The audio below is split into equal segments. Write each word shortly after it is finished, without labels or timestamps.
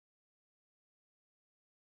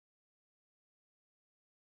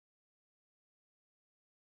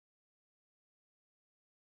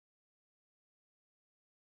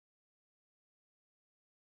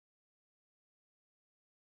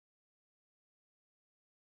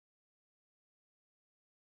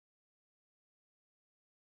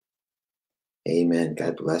Amen.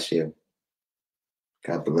 God bless you.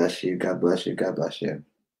 God bless you. God bless you. God bless you.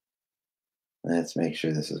 Let's make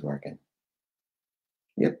sure this is working.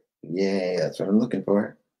 Yep. Yay. That's what I'm looking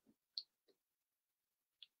for.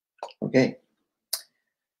 Okay.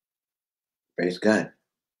 Praise God.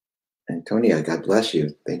 Antonia, God bless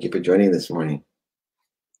you. Thank you for joining this morning.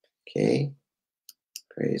 Okay.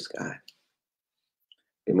 Praise God.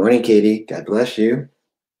 Good morning, Katie. God bless you.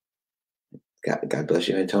 God bless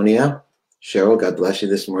you, Antonia. Cheryl, God bless you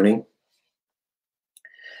this morning.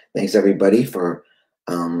 Thanks, everybody, for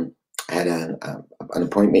I had an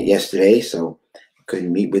appointment yesterday, so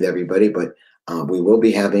couldn't meet with everybody, but we will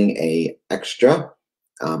be having a extra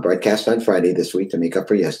broadcast on Friday this week to make up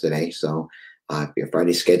for yesterday. So if your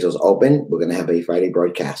Friday schedule's open, we're going to have a Friday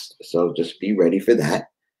broadcast. So just be ready for that.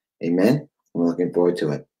 Amen. I'm looking forward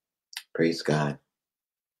to it. Praise God.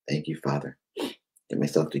 Thank you, Father. Get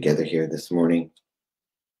myself together here this morning.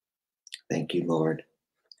 Thank you, Lord.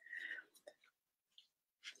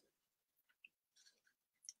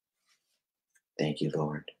 Thank you,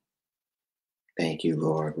 Lord. Thank you,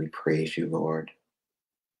 Lord. We praise you, Lord.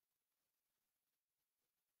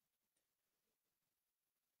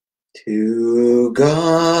 To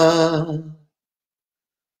God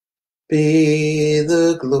be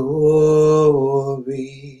the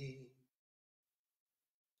glory.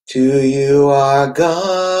 To you, our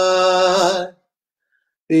God,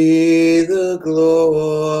 be the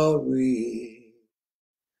glory.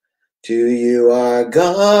 To you, our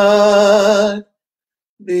God,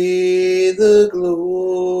 be the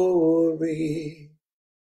glory.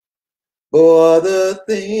 For the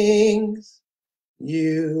things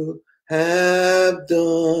you have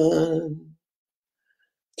done.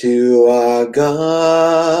 To our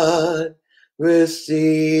God,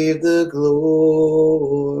 receive the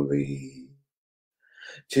glory.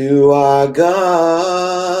 To our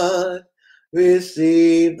God,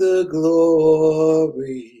 receive the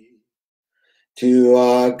glory. To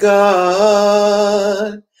our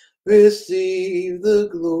God, receive the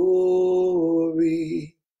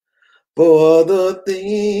glory. For the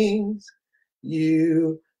things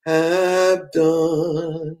you have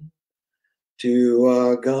done. To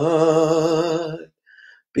our God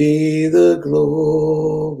be the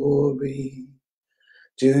glory.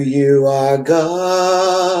 To you, our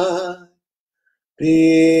God,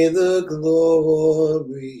 be the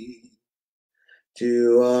glory.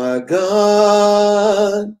 To our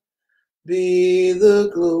God be the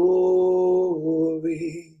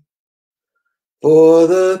glory. For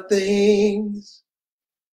the things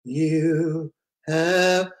you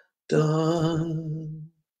have done.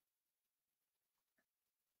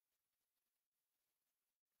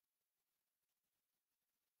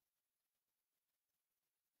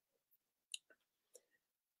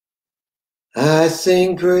 I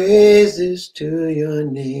sing praises to your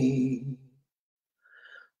name.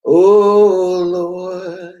 Oh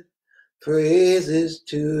Lord, praises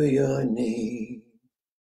to your name.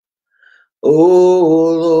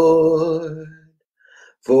 Oh Lord,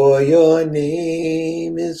 for your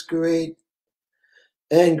name is great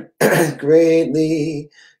and greatly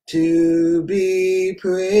to be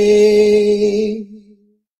praised.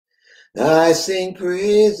 I sing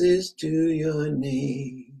praises to your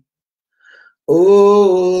name.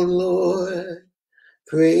 Oh Lord,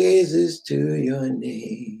 praises to your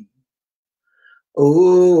name.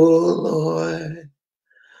 Oh Lord,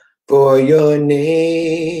 for your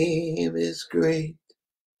name is great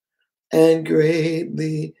and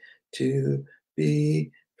greatly to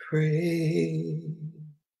be praised.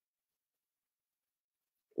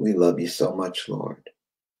 We love you so much, Lord.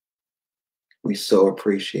 We so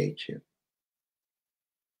appreciate you.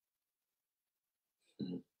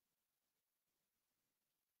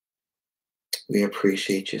 We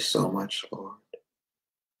appreciate you so much, Lord.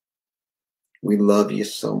 We love you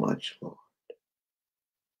so much, Lord.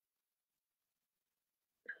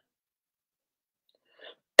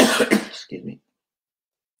 Excuse me.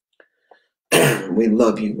 We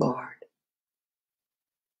love you, Lord.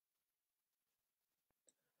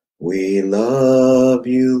 We love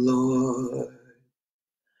you, Lord.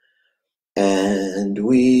 And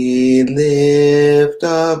we lift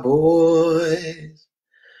our voice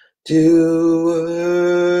to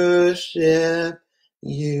worship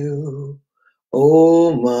you,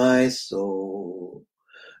 oh my soul.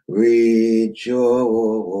 Rejoice,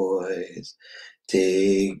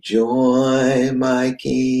 take joy, my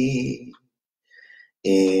King,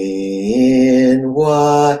 in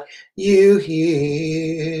what you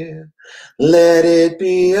hear. Let it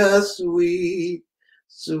be a sweet,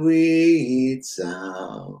 sweet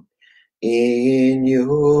sound in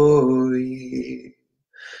your ear.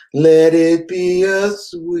 Let it be a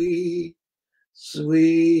sweet,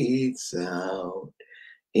 sweet sound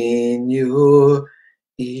in your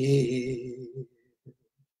ear.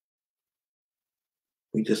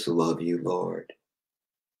 We just love you, Lord.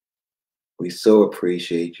 We so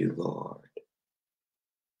appreciate you, Lord.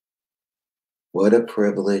 What a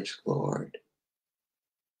privilege, Lord.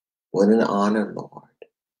 What an honor, Lord,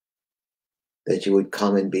 that you would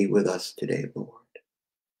come and be with us today, Lord.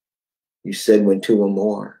 You said when two or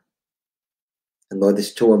more, and Lord,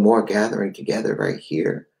 there's two or more gathering together right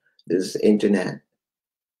here. This internet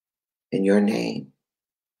in your name.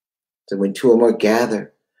 So when two or more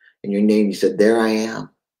gather in your name, you said, there I am.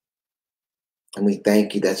 And we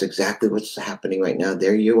thank you. That's exactly what's happening right now.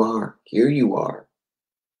 There you are. Here you are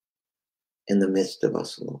in the midst of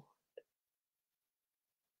us, Lord.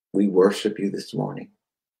 We worship you this morning.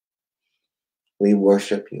 We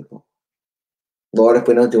worship you, Lord. Lord, if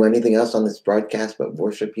we don't do anything else on this broadcast but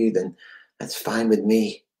worship you, then that's fine with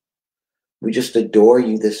me. We just adore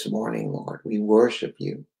you this morning, Lord. We worship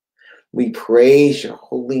you. We praise your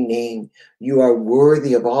holy name. You are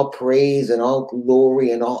worthy of all praise and all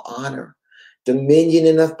glory and all honor. Dominion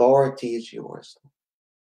and authority is yours.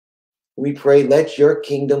 We pray, let your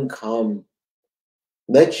kingdom come.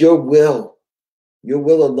 Let your will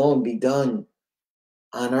alone be done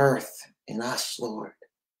on earth in us, Lord,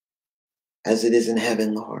 as it is in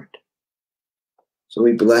heaven, Lord. So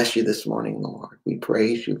we bless you this morning, Lord. We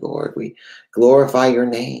praise you, Lord. We glorify your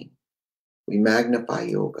name. We magnify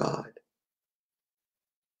you, O God.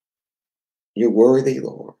 You're worthy,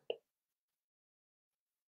 Lord.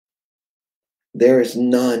 There is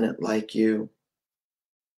none like you.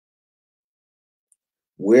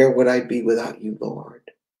 Where would I be without you, Lord?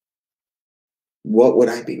 What would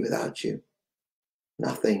I be without you?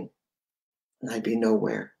 Nothing. And I'd be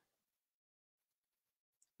nowhere.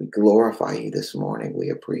 We glorify you this morning. We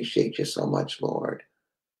appreciate you so much, Lord.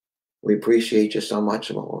 We appreciate you so much,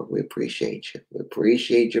 Lord. We appreciate you. We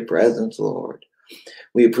appreciate your presence, Lord.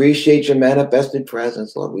 We appreciate your manifested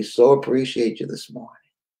presence, Lord. We so appreciate you this morning.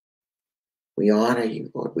 We honor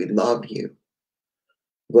you, Lord. We love you.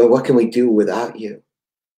 Lord, what can we do without you?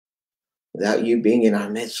 Without you being in our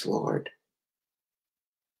midst, Lord.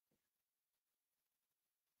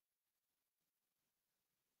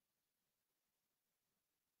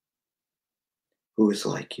 Who is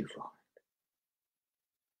like you, Lord?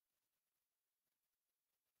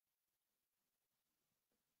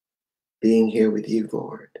 Being here with you,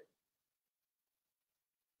 Lord.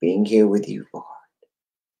 Being here with you, Lord,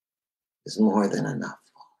 is more than enough,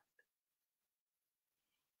 Lord.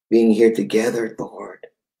 Being here together, Lord,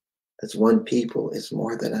 as one people is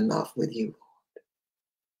more than enough with you, Lord.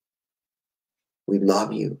 We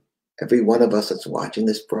love you. Every one of us that's watching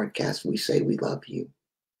this broadcast, we say we love you.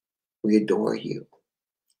 We adore you.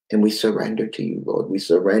 And we surrender to you, Lord. We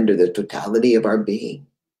surrender the totality of our being.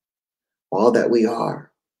 All that we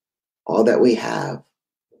are, all that we have,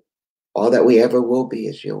 all that we ever will be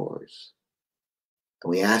is yours. And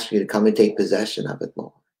we ask you to come and take possession of it,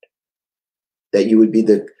 Lord. That you would be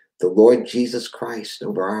the Lord Jesus Christ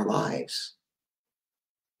over our lives,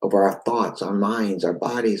 over our thoughts, our minds, our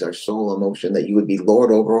bodies, our soul, emotion, that you would be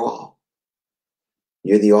Lord over all.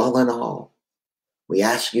 You're the all in all. We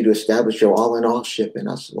ask you to establish your all in all ship in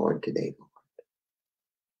us, Lord, today, Lord.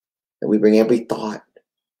 That we bring every thought,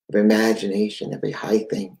 every imagination, every high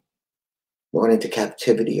thing, Lord, into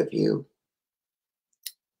captivity of you.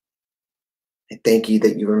 I thank you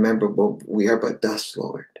that you remember we are but dust,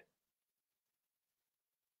 Lord.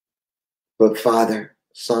 But Father,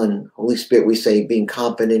 Son, Holy Spirit, we say, being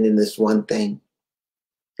confident in this one thing,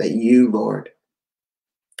 that you, Lord,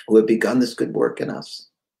 who have begun this good work in us,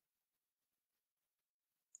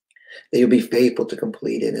 that you'll be faithful to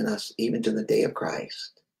complete it in us, even to the day of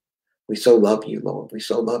Christ. We so love you, Lord. We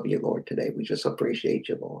so love you, Lord, today. We just appreciate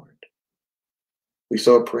you, Lord. We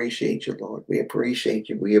so appreciate you, Lord. We appreciate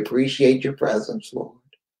you. We appreciate your presence, Lord.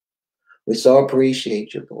 We so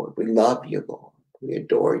appreciate you, Lord. We love you, Lord. We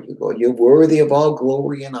adore you, Lord. You're worthy of all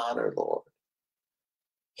glory and honor, Lord.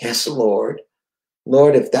 Yes, Lord.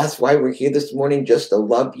 Lord, if that's why we're here this morning, just to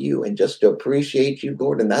love you and just to appreciate you,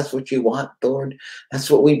 Lord, and that's what you want, Lord,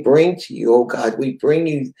 that's what we bring to you, oh God. We bring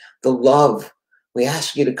you the love. We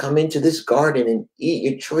ask you to come into this garden and eat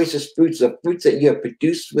your choicest fruits, the fruits that you have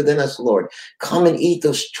produced within us, Lord. Come and eat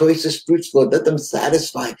those choicest fruits, Lord. Let them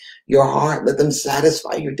satisfy your heart. Let them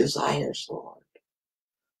satisfy your desires, Lord,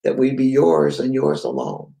 that we be yours and yours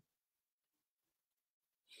alone.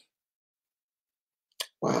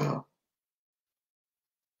 Wow.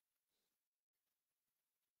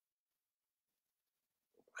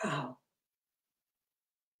 Wow.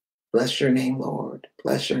 Bless your name, Lord.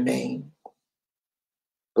 Bless your name.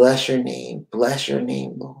 Bless your name. Bless your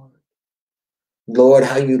name, Lord. Lord,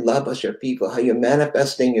 how you love us, your people, how you're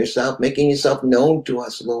manifesting yourself, making yourself known to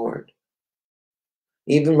us, Lord.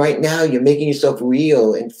 Even right now, you're making yourself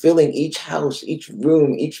real and filling each house, each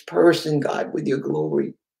room, each person, God, with your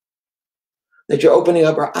glory. That you're opening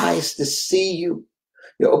up our eyes to see you.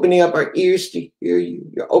 You're opening up our ears to hear you.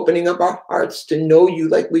 You're opening up our hearts to know you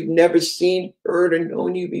like we've never seen, heard, or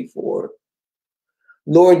known you before.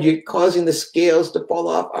 Lord, you're causing the scales to fall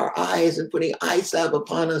off our eyes and putting eye salve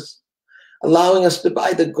upon us, allowing us to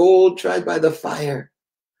buy the gold tried by the fire.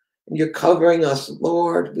 And you're covering us,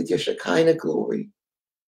 Lord, with your Shekinah glory.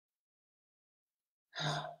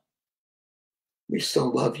 We so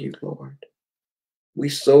love you, Lord. We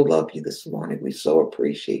so love you this morning. We so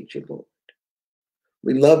appreciate you, Lord.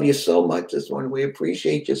 We love you so much this morning. We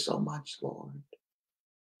appreciate you so much, Lord.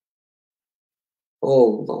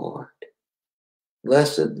 Oh, Lord.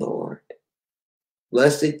 Blessed Lord.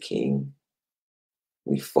 Blessed King.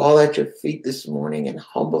 We fall at your feet this morning in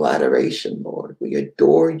humble adoration, Lord. We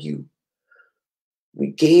adore you. We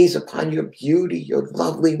gaze upon your beauty, your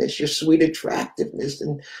loveliness, your sweet attractiveness.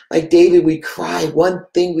 And like David, we cry, one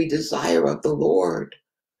thing we desire of the Lord,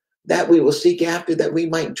 that we will seek after, that we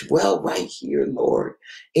might dwell right here, Lord,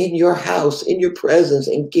 in your house, in your presence,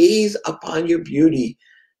 and gaze upon your beauty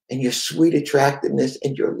and your sweet attractiveness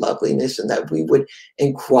and your loveliness, and that we would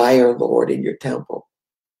inquire, Lord, in your temple.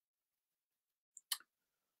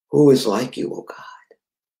 Who is like you, O God?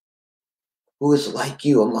 Who is like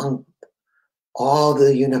you among all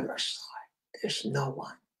the universe, Lord? There's no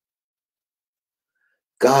one.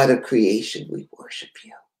 God of creation, we worship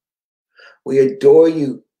you. We adore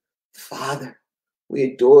you, Father. We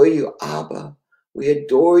adore you, Abba. We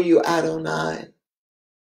adore you, Adonai.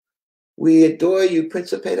 We adore you,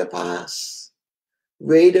 Príncipe de Paz,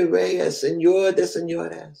 Rey de Reyes, Señor de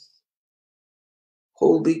Señores.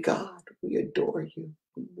 Holy God, we adore you.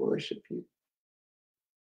 We worship you.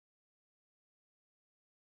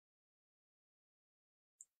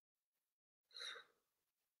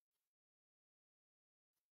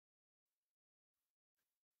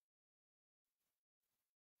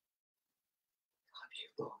 Love you,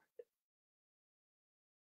 Lord.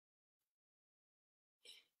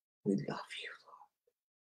 We love you, Lord.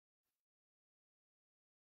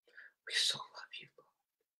 We so love you, Lord.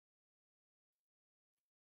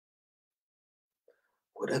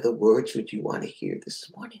 What other words would you want to hear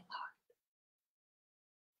this morning, Lord?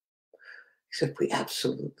 Except we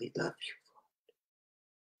absolutely love you.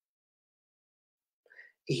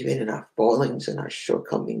 Even in our fallings and our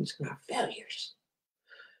shortcomings and our failures,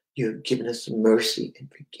 you've given us mercy and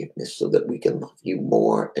forgiveness so that we can love you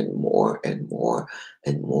more and more and more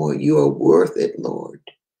and more. You are worth it, Lord.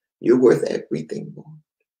 You're worth everything, Lord.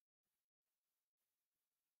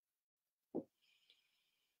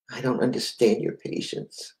 I don't understand your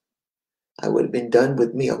patience. I would have been done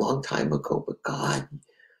with me a long time ago, but God,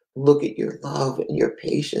 look at your love and your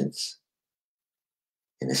patience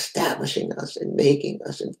in establishing us and making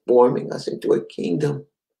us and forming us into a kingdom.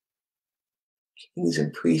 Kings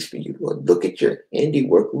and priests for you, Lord. Look at your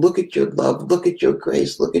handiwork. Look at your love. Look at your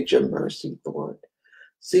grace. Look at your mercy, Lord.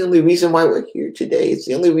 It's the only reason why we're here today. It's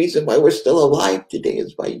the only reason why we're still alive today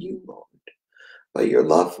is by you, Lord. By your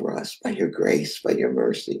love for us, by your grace, by your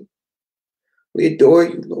mercy. We adore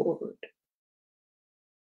you, Lord.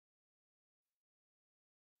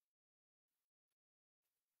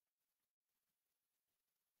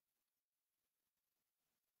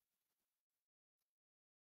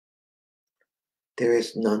 There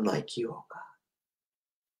is none like you, oh God.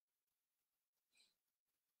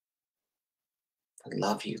 I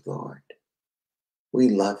love you, Lord. We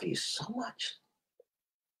love you so much.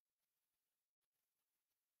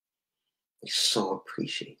 We so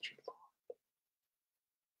appreciate you, Lord.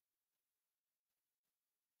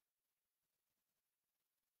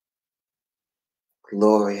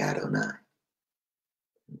 Glory, Adonai.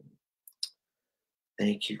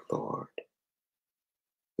 Thank you, Lord.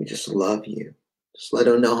 We just love you. Just let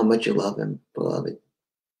him know how much you love him, beloved.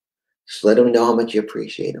 Just let him know how much you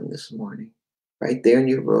appreciate him this morning. Right there in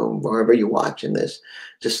your room, wherever you're watching this,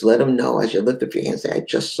 just let him know as you lift up your hands, say, I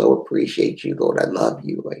just so appreciate you, Lord. I love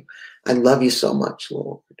you. I love you so much,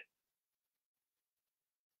 Lord.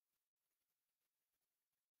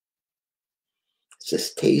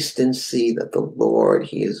 Just taste and see that the Lord,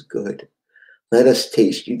 he is good. Let us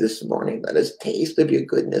taste you this morning. Let us taste of your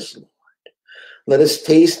goodness, Lord. Let us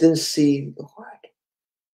taste and see, Lord,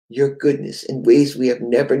 your goodness in ways we have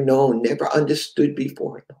never known, never understood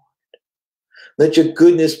before, Lord. Let your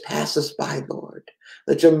goodness pass us by, Lord.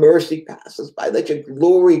 Let your mercy pass us by. Let your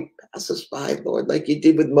glory pass us by, Lord, like you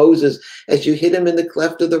did with Moses. As you hit him in the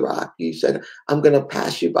cleft of the rock, you said, I'm going to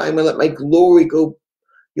pass you by. I'm going to let my glory go.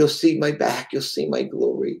 You'll see my back. You'll see my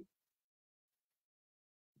glory.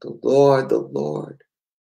 The Lord,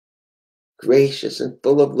 gracious and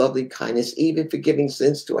full of lovely kindness, even forgiving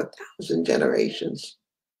sins to 1,000 generations.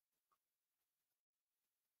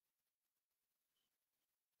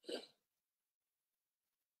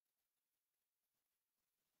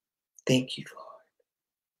 Thank you, Lord.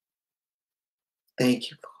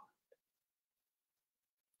 Thank you, Lord.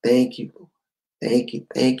 Thank you, Lord. Thank you,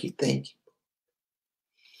 thank you, thank you.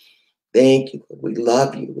 Thank you, Lord. We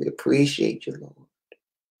love you. We appreciate you, Lord.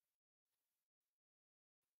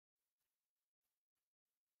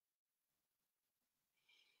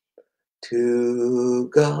 To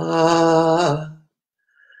God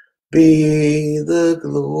be the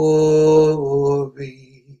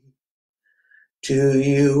glory. To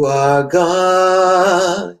you, our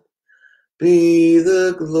God, be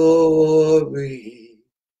the glory.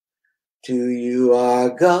 To you,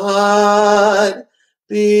 our God,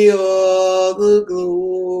 be all the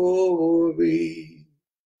glory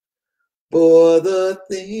for the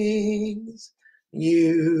things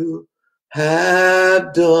you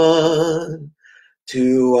have done.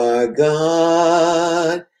 To our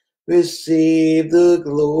God, receive the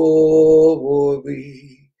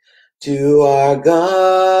glory. To our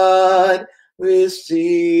God,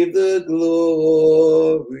 receive the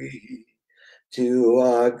glory. To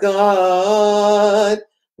our God,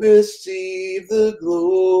 receive the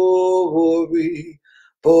glory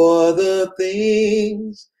for the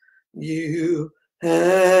things you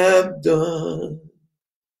have done.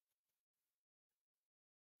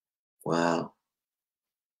 Wow.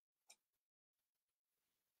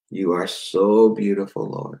 You are so beautiful,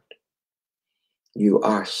 Lord. You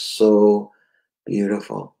are so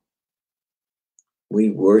beautiful. We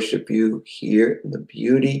worship you here in the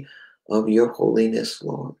beauty of your holiness,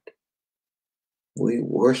 Lord. We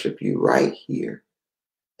worship you right here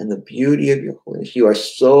in the beauty of your holiness. You are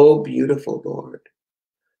so beautiful, Lord,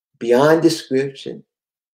 beyond description,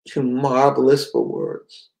 too marvelous for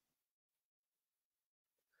words,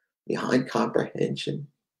 beyond comprehension.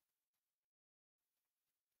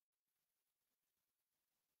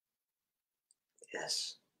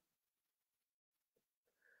 Yes.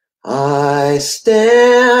 I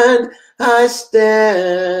stand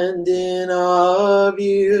in awe of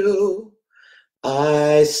you.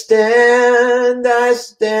 I stand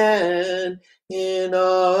in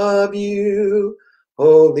awe of you,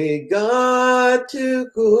 holy God, to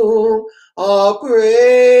whom all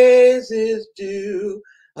praise is due.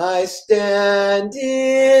 I stand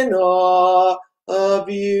in awe of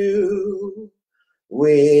you.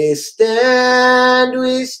 We stand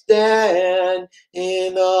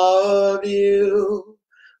in awe of you.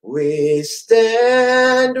 We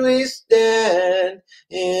stand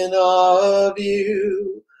in awe of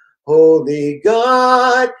you. Holy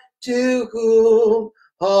God, to whom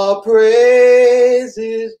all praise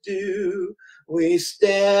is due. We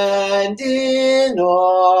stand in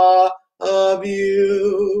awe of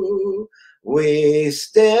you. We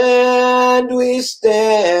stand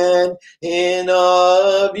in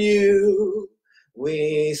awe of you.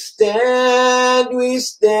 We stand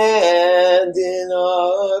in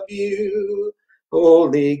awe of you.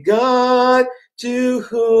 Holy God, to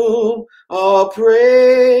whom all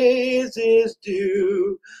praise is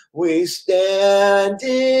due. We stand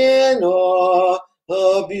in awe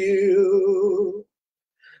of you.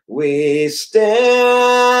 We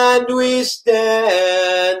stand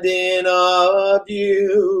in awe of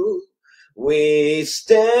you. We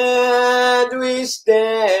stand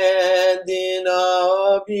in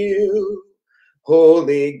awe of you.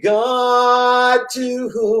 Holy God, to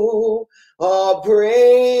whom all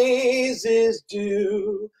praise is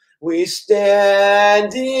due. We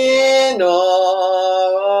stand in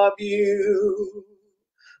awe of you.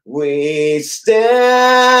 We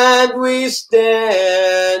stand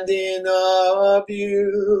in awe of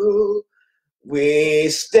you. We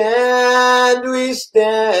stand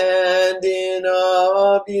in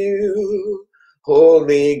awe of you.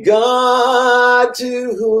 Holy God,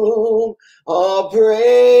 to whom all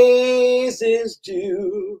praise is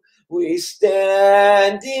due. We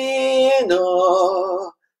stand in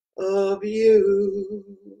awe of you.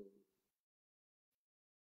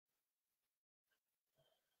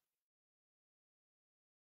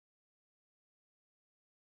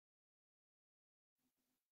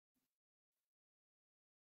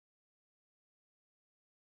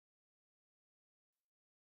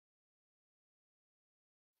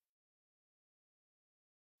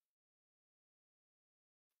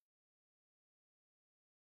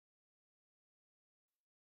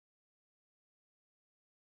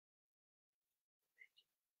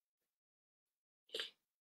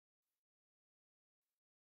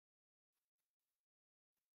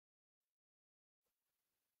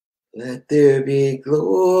 Let there be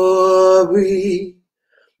glory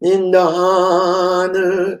and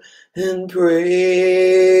honor and praises.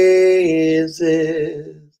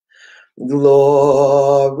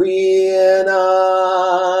 Glory and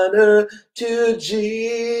honor to Jesus.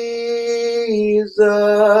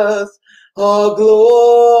 All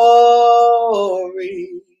glory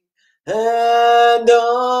and honor.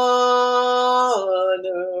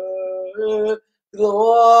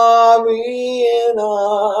 Glory and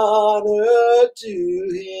honor to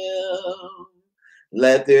him.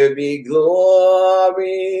 Let there be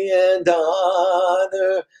glory and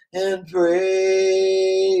honor and praises.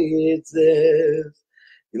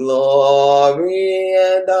 Glory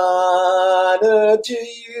and honor to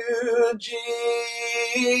you,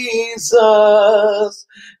 Jesus.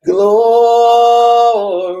 Glory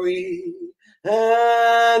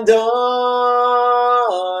and honor.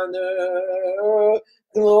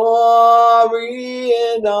 Glory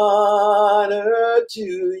and honor to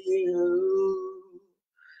you.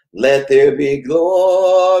 Let there be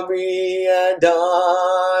glory and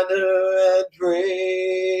honor and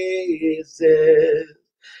praises.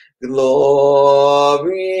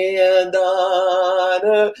 Glory and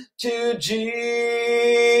honor to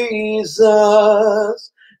Jesus.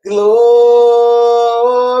 Glory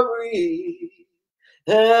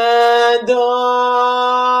and honor.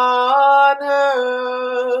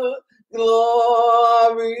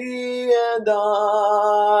 Glory and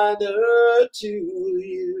honor to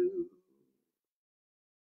you.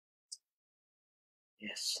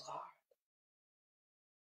 Yes, Lord.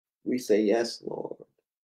 We say yes, Lord.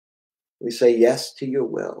 We say yes to your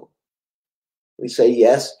will. We say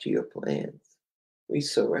yes to your plans. We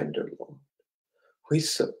surrender, Lord. We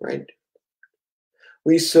surrender.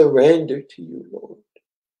 We surrender to you, Lord.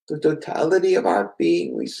 The totality of our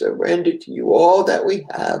being, we surrender to you. All that we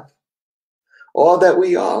have, all that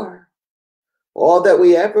we are, all that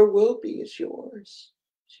we ever will be is yours.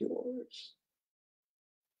 It's yours.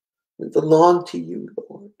 We belong to you,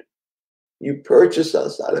 Lord. You purchased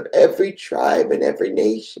us out of every tribe and every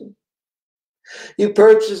nation. You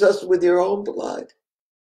purchased us with your own blood.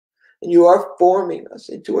 And you are forming us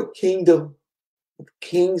into a kingdom of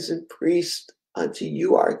kings and priests unto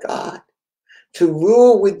you, our God, to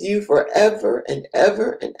rule with you forever and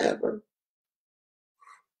ever and ever.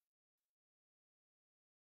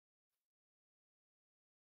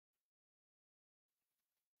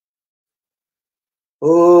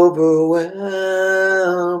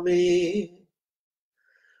 Overwhelming,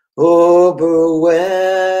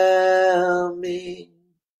 overwhelming,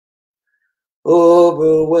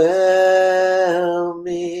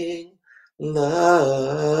 overwhelming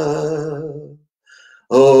love.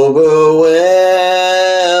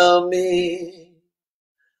 Overwhelming,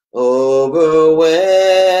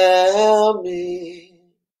 overwhelming,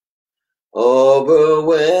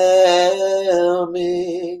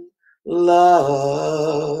 overwhelming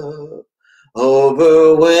love.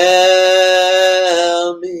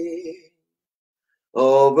 Overwhelming,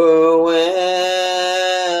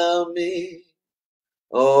 overwhelming,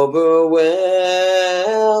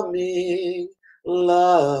 overwhelming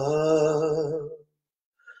love.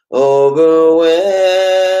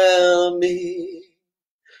 Overwhelming,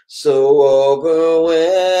 so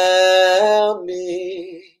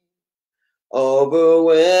overwhelming,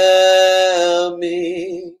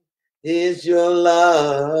 overwhelming is your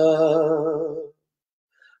love.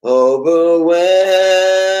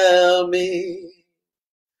 Overwhelming,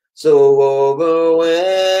 so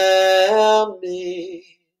overwhelming,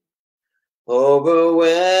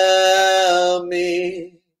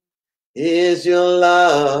 overwhelming is your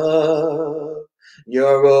love.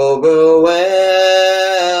 You're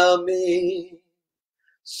overwhelming,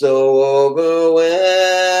 so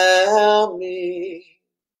overwhelming,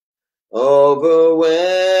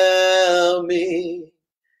 overwhelming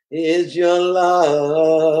is your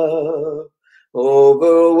love.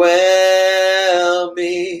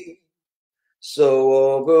 Overwhelming, so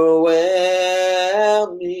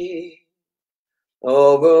overwhelming,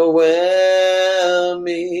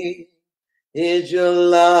 overwhelming is your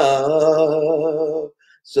love.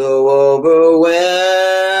 So overwhelm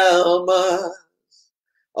us,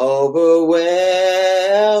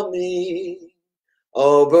 overwhelming,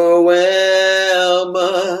 overwhelm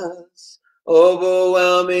us,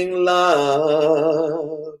 overwhelming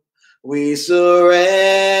love. We surrender,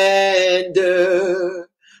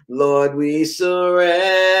 Lord, we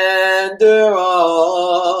surrender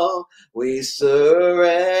all. We surrender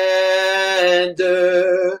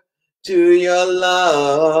to your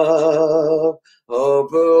love,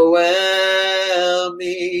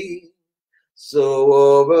 overwhelming, so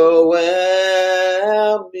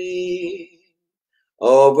overwhelming.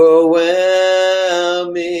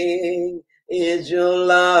 Overwhelming is your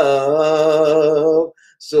love,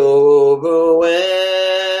 so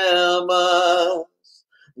overwhelm us,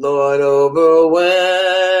 Lord, overwhelm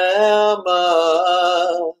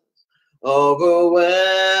us,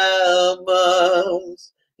 overwhelm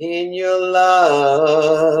us in your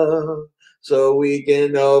love, so we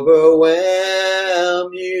can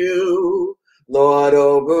overwhelm you, Lord,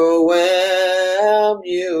 overwhelm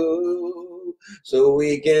you, so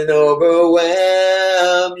we can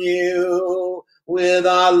overwhelm you with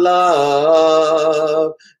our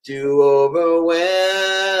love, to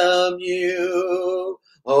overwhelm you,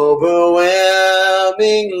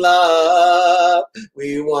 overwhelming love.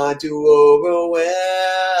 We want to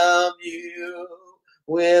overwhelm you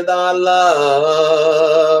with our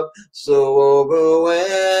love, so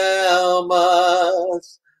overwhelm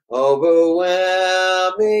us,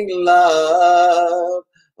 overwhelming love.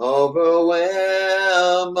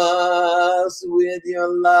 Overwhelm us with your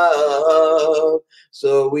love,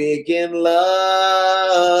 so we can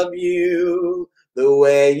love you the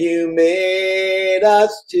way you made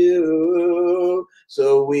us to,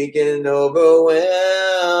 so we can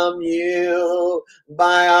overwhelm you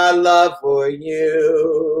by our love for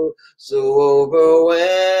you, so overwhelm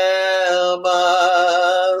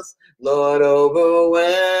us, Lord,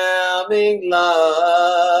 overwhelming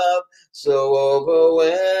love. So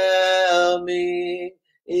overwhelming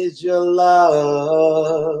is your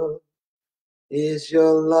love, is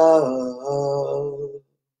your love.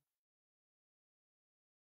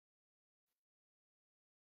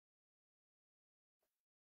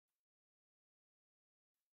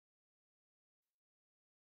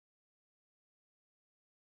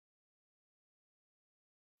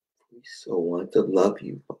 We so want to love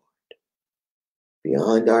you, Lord,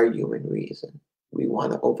 beyond our human reason. We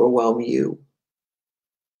want to overwhelm you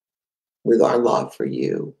with our love for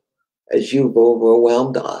you, as you've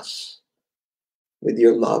overwhelmed us with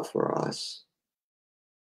your love for us.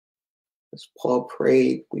 As Paul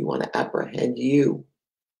prayed, we want to apprehend you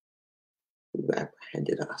who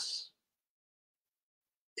apprehended us.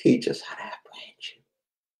 Teach us how to apprehend you.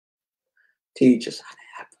 Teach us how to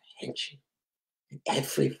apprehend you in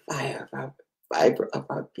every fiber of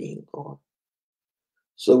our being, Lord.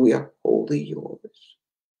 So we are wholly yours.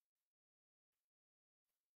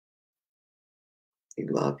 We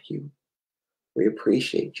love you. We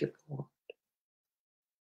appreciate you, Lord.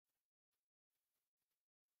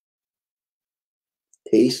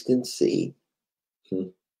 Taste and see.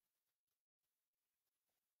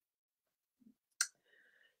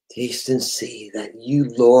 Taste and see that you,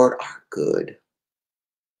 Lord, are good.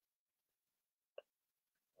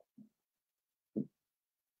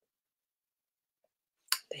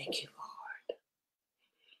 Thank you, Lord.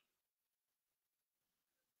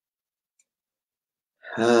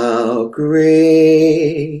 How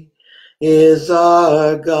great is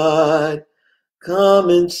our God. Come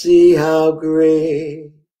and see how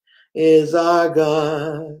great is our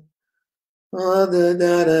God. Oh, I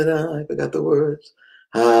forgot the words.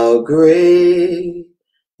 How great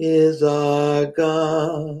is our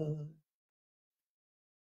God.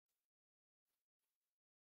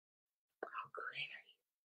 How great are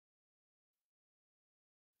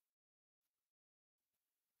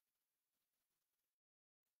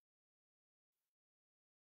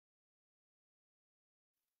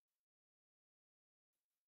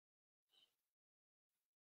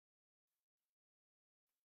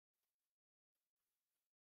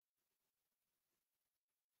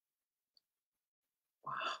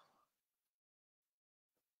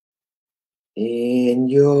you? In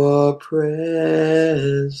your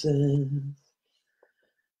presence,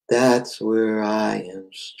 that's where I am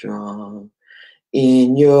strong.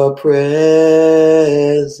 In your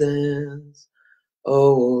presence,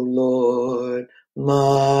 oh Lord,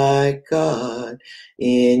 my God,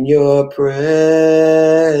 in your presence,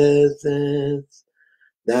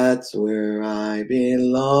 that's where I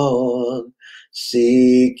belong,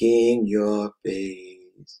 seeking your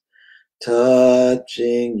face,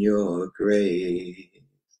 touching your grace.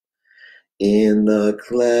 In the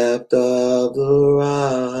cleft of the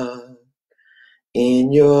rock,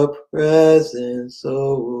 in your presence,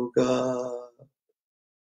 oh God.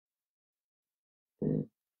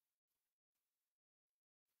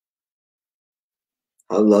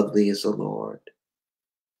 How lovely is the Lord.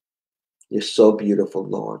 You're so beautiful,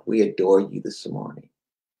 Lord. We adore you this morning.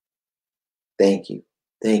 Thank you.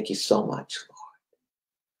 Thank you so much, Lord.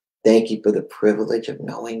 Thank you for the privilege of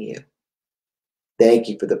knowing you. Thank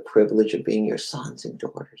you for the privilege of being your sons and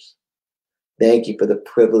daughters. Thank you for the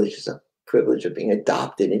privilege of being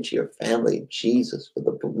adopted into your family, Jesus, for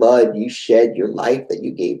the blood you shed, your life that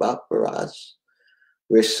you gave up for us.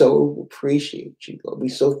 We so appreciate you, Lord. We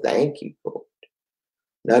so thank you, Lord.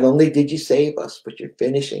 Not only did you save us, but you're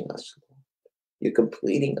finishing us, Lord. You're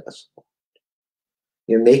completing us, Lord.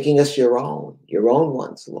 You're making us your own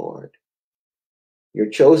ones, Lord. Your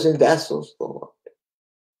chosen vessels, Lord.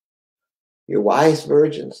 Your wise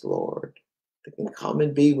virgins, Lord, that can come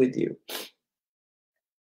and be with you.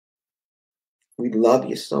 We love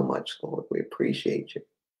you so much, Lord. We appreciate you.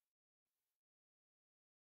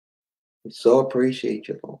 We so appreciate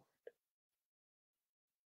you, Lord.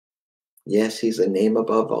 Yes, he's a name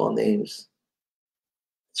above all names.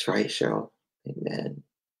 That's right, Cheryl. Amen.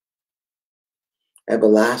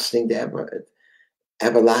 Everlasting to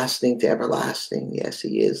everlasting to everlasting. Yes,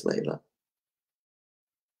 he is, Layla.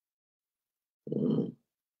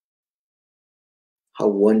 How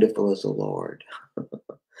wonderful is the Lord.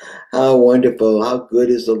 How wonderful. How good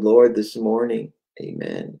is the Lord this morning.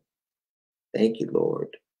 Amen. Thank you,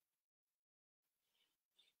 Lord.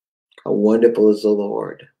 How wonderful is the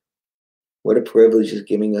Lord. What a privilege is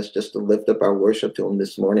giving us just to lift up our worship to him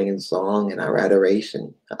this morning in song and our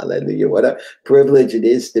adoration. Hallelujah. What a privilege it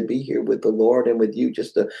is to be here with the Lord and with you,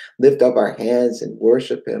 just to lift up our hands and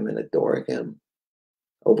worship him and adore him.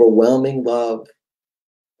 Overwhelming love.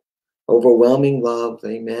 Overwhelming love.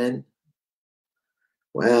 Amen.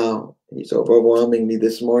 Wow. He's overwhelming me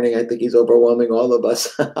this morning. I think he's overwhelming all of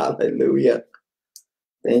us. Hallelujah.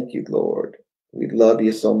 Thank you, Lord. We love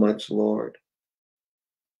you so much, Lord.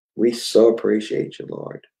 We so appreciate you,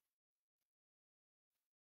 Lord.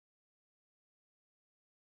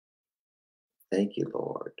 Thank you,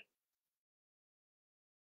 Lord.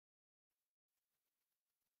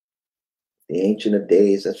 The Ancient of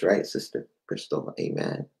Days. That's right, Sister Crystal.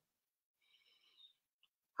 Amen.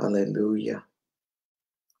 Hallelujah.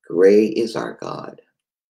 Great is our God.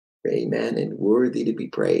 Amen. And worthy to be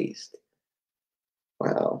praised.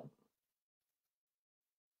 Wow.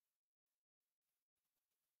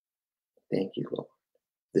 Thank you, Lord.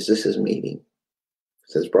 This is his meeting.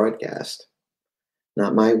 It's his broadcast.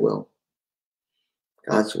 Not my will.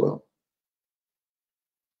 God's will.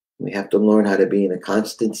 We have to learn how to be in a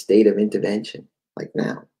constant state of intervention, like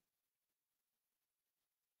now.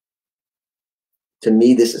 To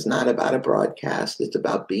me, this is not about a broadcast. It's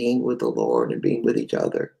about being with the Lord and being with each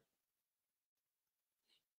other.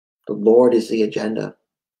 The Lord is the agenda.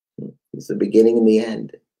 He's the beginning and the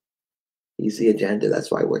end. He's the agenda.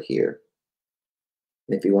 That's why we're here.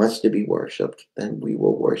 And if he wants to be worshipped, then we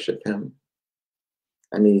will worship him.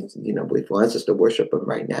 I mean, if he wants us to worship him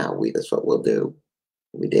right now, that's what we'll do.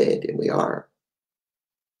 We did, and we are.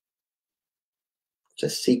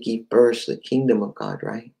 Just seek ye first the kingdom of God,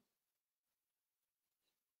 right?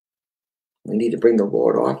 We need to bring the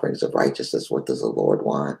Lord offerings of righteousness. What does the Lord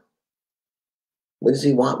want? What does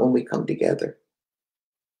he want when we come together?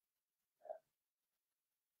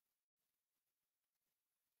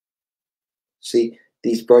 See,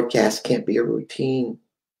 these broadcasts can't be a routine.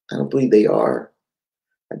 I don't believe they are.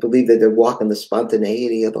 I believe that they're walking the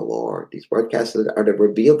spontaneity of the Lord. These broadcasts are to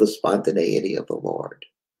reveal the spontaneity of the Lord,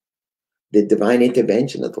 the divine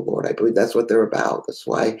intervention of the Lord. I believe that's what they're about. That's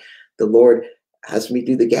why the Lord has me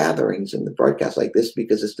do the gatherings and the broadcasts like this,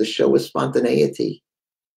 because it's to show his spontaneity,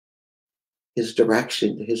 his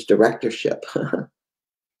direction, his directorship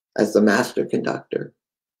as the master conductor,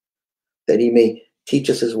 that he may teach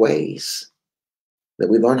us his ways, that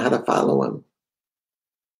we learn how to follow him.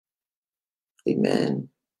 Amen.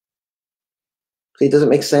 See, it doesn't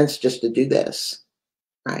make sense just to do this,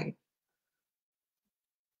 right?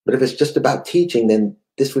 But if it's just about teaching, then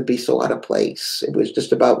this would be so out of place. It was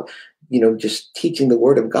just about, just teaching the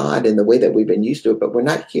word of God in the way that we've been used to it. But we're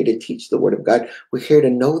not here to teach the word of God. We're here to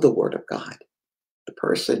know the word of God, the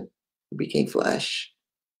person who became flesh.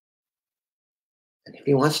 And if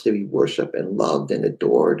he wants to be worshiped and loved and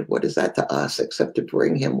adored, what is that to us except to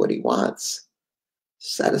bring him what he wants,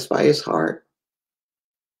 satisfy his heart?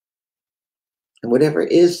 And whatever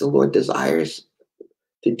it is the Lord desires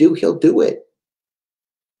to do, he'll do it.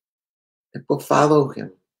 And we'll follow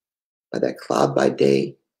him by that cloud by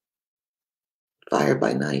day, fire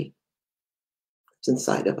by night. It's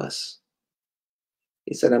inside of us.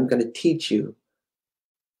 He said, I'm going to teach you.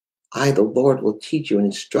 I, the Lord, will teach you and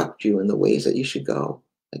instruct you in the ways that you should go,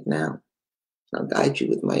 like now. I'll guide you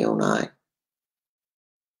with my own eye.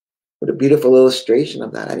 What a beautiful illustration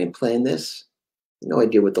of that. I didn't plan this. No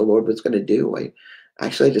idea what the Lord was going to do. I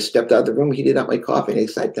just stepped out of the room, heated up my coffee, and I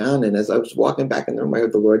sat down. And as I was walking back in the room, I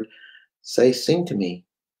heard the Lord say, sing to me.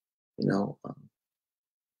 To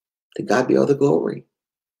God be all the glory.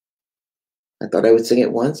 I thought I would sing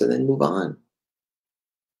it once and then move on.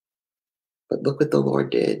 But look what the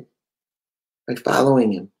Lord did by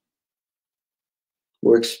following him.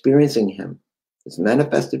 We're experiencing him, his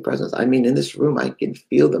manifested presence. I mean, in this room, I can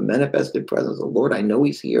feel the manifested presence of the Lord. I know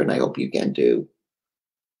he's here, and I hope you can too.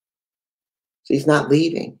 So he's not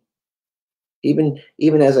leaving.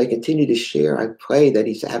 Even as I continue to share, I pray that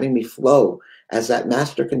he's having me flow as that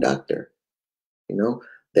master conductor,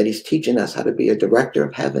 that he's teaching us how to be a director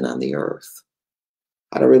of heaven on the earth,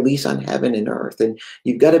 how to release on heaven and earth. And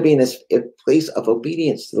you've got to be in a place of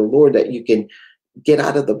obedience to the Lord that you can get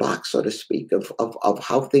out of the box, so to speak, of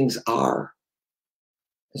how things are.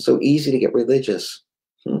 It's so easy to get religious.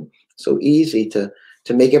 So easy to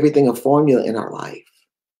make everything a formula in our life.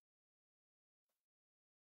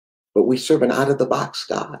 But we serve an out-of-the-box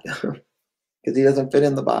God because he doesn't fit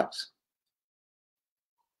in the box.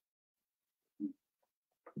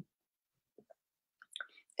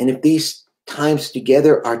 And if these times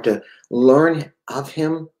together are to learn of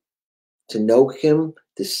him, to know him,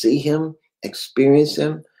 to see him, experience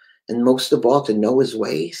him, and most of all, to know his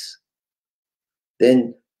ways,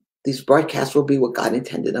 then these broadcasts will be what God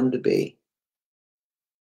intended them to be.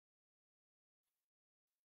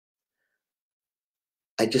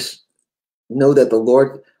 I just know that the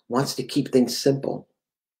Lord wants to keep things simple,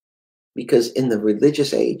 because in the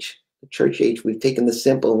religious age, the church age, we've taken the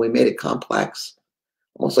simple and we made it complex.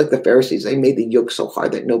 Almost like the Pharisees, they made the yoke so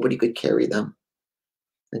hard that nobody could carry them.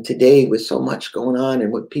 And today, with so much going on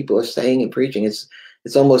and what people are saying and preaching, it's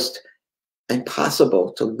almost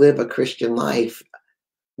impossible to live a Christian life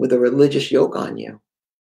with a religious yoke on you.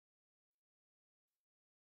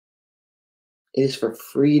 It is for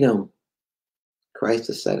freedom Christ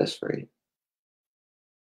has set us free.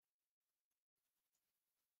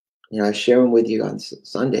 I was sharing with you on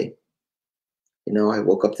Sunday. I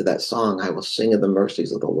woke up to that song, I will sing of the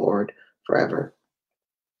mercies of the Lord forever.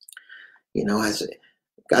 As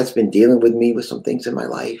God's been dealing with me with some things in my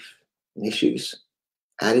life, and issues,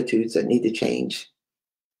 attitudes that need to change,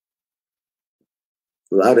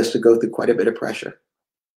 allowed us to go through quite a bit of pressure.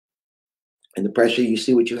 And the pressure, you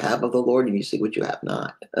see what you have of the Lord and you see what you have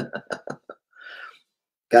not.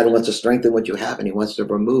 God wants to strengthen what you have, and he wants to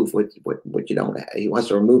remove what you don't have. He wants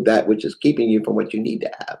to remove that which is keeping you from what you need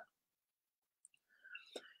to have.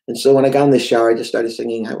 And so when I got in the shower, I just started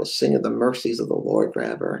singing, I will sing of the mercies of the Lord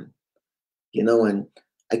forever. And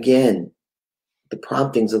again, the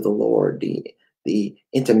promptings of the Lord, the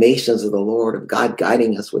intimations of the Lord, of God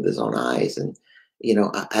guiding us with his own eyes. And,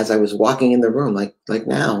 as I was walking in the room, like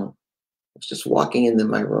now, I was just walking into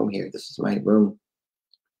my room here. This is my room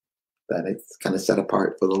that it's kind of set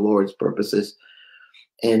apart for the Lord's purposes.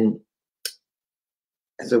 And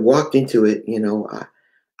as I walked into it,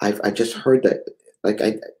 I just heard that,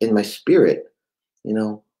 in my spirit,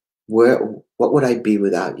 what would I be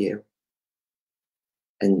without you?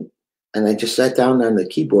 And I just sat down on the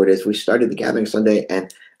keyboard as we started the gathering Sunday,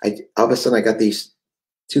 and all of a sudden I got these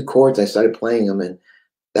two chords. I started playing them, and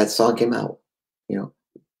that song came out.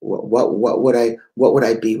 What would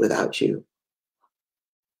I be without you?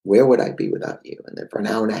 Where would I be without you? And then for an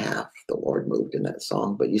hour and a half, the Lord moved in that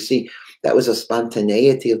song. But you see, that was a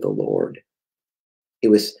spontaneity of the Lord. It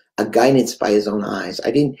was a guidance by his own eyes. I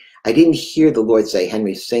didn't hear the Lord say,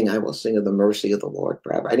 Henry, sing, I will sing of the mercy of the Lord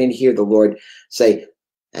forever. I didn't hear the Lord say,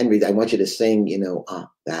 Henry, I want you to sing,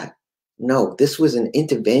 that. No, this was an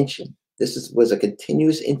intervention. This was a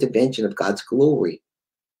continuous intervention of God's glory.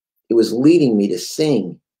 It was leading me to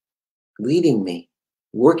sing, leading me,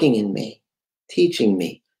 working in me, teaching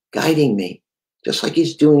me, guiding me, just like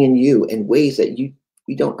he's doing in you in ways that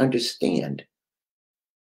we don't understand.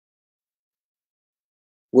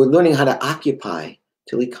 We're learning how to occupy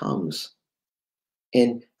till he comes.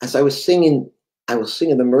 And as I was singing, I will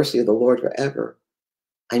sing of the mercy of the Lord forever,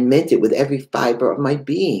 I meant it with every fiber of my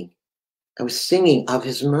being. I was singing of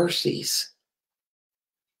his mercies.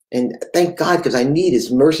 And thank God, because I need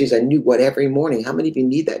his mercies. I knew what every morning. How many of you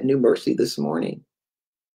need that new mercy this morning?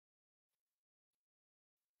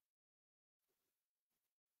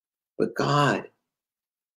 But God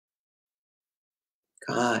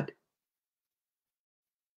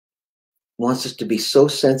wants us to be so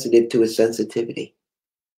sensitive to his sensitivity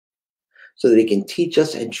so that he can teach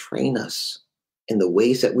us and train us in the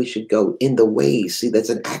ways that we should go. In the ways. See, that's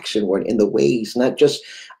an action word. In the ways, not just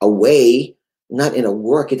a way, not in a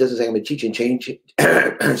work. It doesn't say I'm going to teach and change.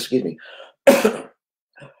 Excuse me.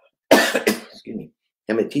 Excuse me.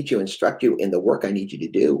 I'm going to teach you, instruct you in the work I need you to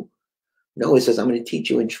do. No, it says I'm going to teach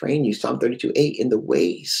you and train you, Psalm 32:8, in the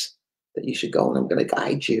ways that you should go, and I'm going to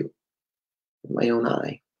guide you with my own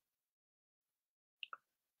eye.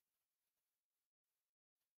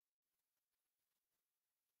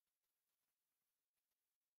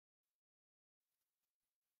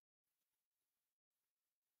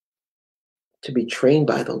 to be trained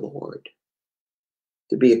by the Lord,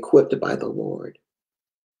 to be equipped by the Lord.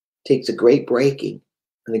 It takes a great breaking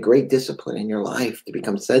and a great discipline in your life to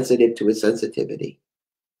become sensitive to his sensitivity.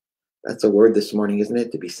 That's a word this morning, isn't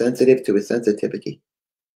it? To be sensitive to his sensitivity.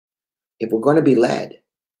 If we're going to be led,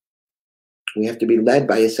 we have to be led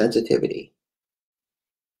by his sensitivity.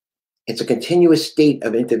 It's a continuous state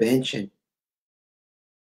of intervention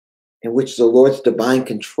in which the Lord's divine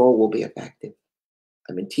control will be effective.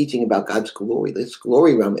 I've been teaching about God's glory. This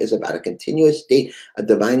glory realm is about a continuous state of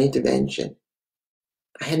divine intervention.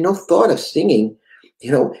 I had no thought of singing,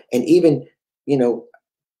 and even,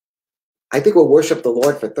 I think we'll worship the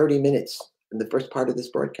Lord for 30 minutes in the first part of this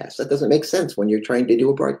broadcast. That doesn't make sense when you're trying to do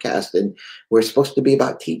a broadcast and we're supposed to be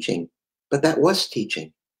about teaching. But that was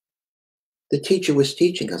teaching. The teacher was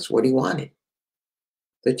teaching us what he wanted.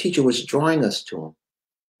 The teacher was drawing us to him,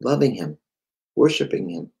 loving him, worshiping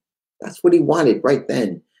him. That's what he wanted right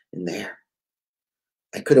then and there.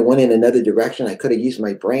 I could have went in another direction. I could have used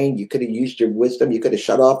my brain. You could have used your wisdom. You could have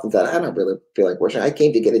shut off and said, I don't really feel like worship. I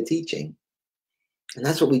came to get a teaching. And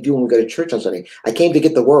that's what we do when we go to church on Sunday. I came to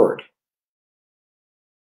get the word.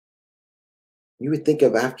 You would think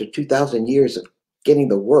of after 2,000 years of getting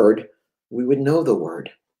the word, we would know the word.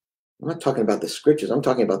 I'm not talking about the scriptures. I'm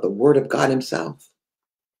talking about the word of God himself.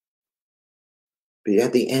 But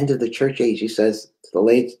at the end of the church age, he says to the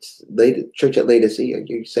late church at Laodicea,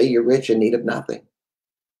 you say you're rich and need of nothing,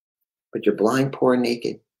 but you're blind, poor, and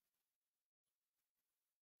naked.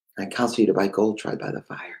 I counsel you to buy gold tried by the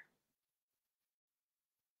fire.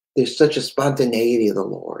 There's such a spontaneity of the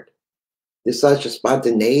Lord. There's such a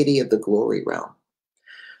spontaneity of the glory realm.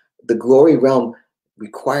 The glory realm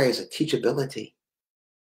requires a teachability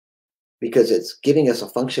because it's giving us a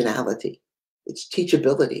functionality. It's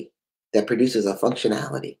teachability that produces a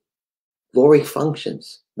functionality. Glory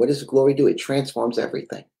functions. What does glory do? It transforms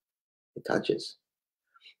everything it touches.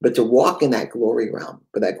 But to walk in that glory realm,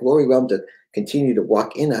 for that glory realm to continue to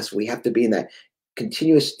walk in us, we have to be in that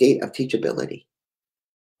continuous state of teachability,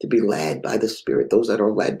 to be led by the Spirit. Those that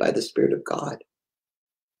are led by the Spirit of God,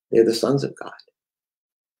 they're the sons of God.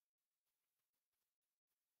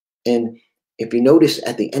 And if you notice,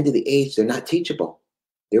 at the end of the age, they're not teachable.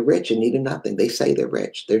 They're rich and need of nothing. They say they're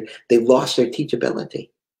rich. They've lost their teachability.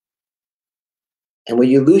 And when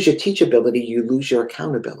you lose your teachability, you lose your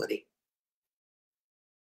accountability.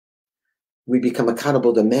 We become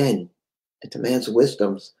accountable to men and to man's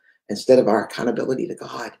wisdoms instead of our accountability to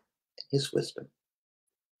God and his wisdom.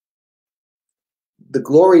 The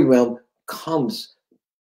glory realm comes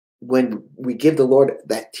when we give the Lord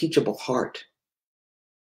that teachable heart,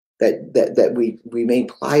 that we remain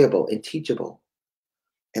pliable and teachable.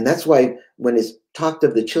 And that's why when it's talked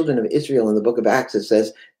of the children of Israel in the book of Acts, it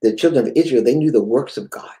says the children of Israel, they knew the works of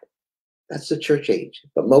God. That's the church age.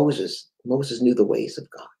 But Moses knew the ways of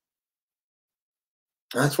God.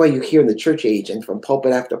 That's why you hear in the church age and from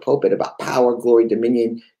pulpit after pulpit about power, glory,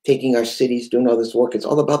 dominion, taking our cities, doing all this work. It's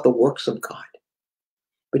all about the works of God.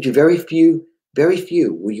 But you very few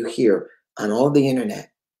will you hear on all the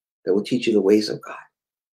internet that will teach you the ways of God.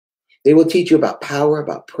 They will teach you about power,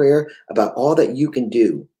 about prayer, about all that you can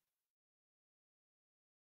do.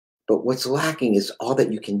 But what's lacking is all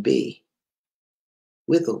that you can be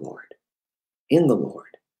with the Lord, in the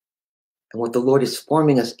Lord. And what the Lord is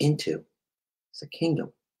forming us into is a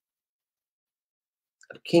kingdom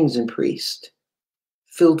of kings and priests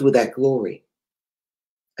filled with that glory.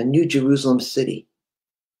 A new Jerusalem city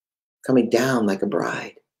coming down like a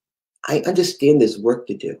bride. I understand there's work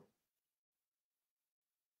to do.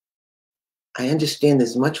 I understand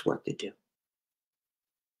there's much work to do.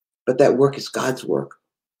 But that work is God's work.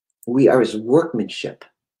 We are his workmanship.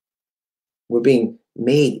 We're being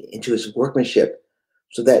made into his workmanship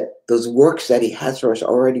so that those works that he has for us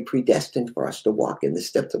are already predestined for us to walk in the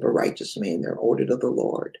steps of a righteous man. They're ordered of the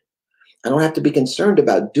Lord. I don't have to be concerned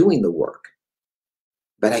about doing the work,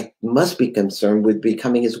 but I must be concerned with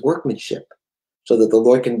becoming his workmanship so that the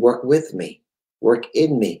Lord can work with me, work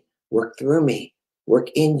in me, work through me, work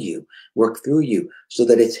in you, work through you, so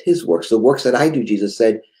that it's his works. The works that I do, Jesus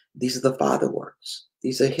said, these are the Father works.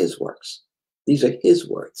 These are his works. These are his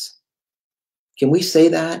words. Can we say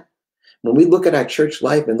that? When we look at our church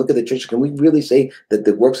life and look at the church, can we really say that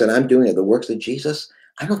the works that I'm doing are the works of Jesus?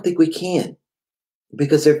 I don't think we can,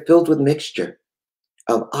 because they're filled with mixture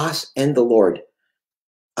of us and the Lord,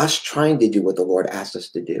 us trying to do what the Lord asked us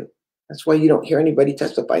to do. That's why you don't hear anybody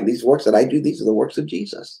testifying. These works that I do, these are the works of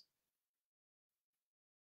Jesus.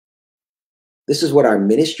 This is what our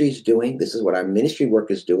ministry is doing. This is what our ministry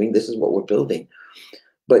work is doing. This is what we're building.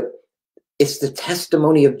 But it's the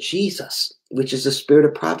testimony of Jesus, which is the spirit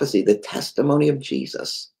of prophecy, the testimony of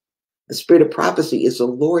Jesus The spirit of prophecy is the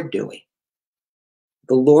Lord doing,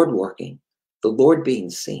 the Lord working, the Lord being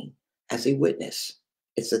seen as a witness.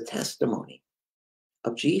 It's a testimony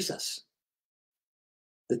of Jesus,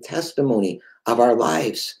 the testimony of our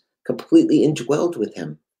lives completely indwelled with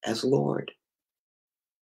him as Lord.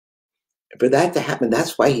 For that to happen,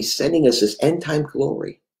 that's why he's sending us this end time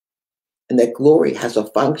glory. And that glory has a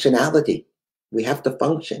functionality. We have to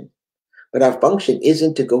function. But our function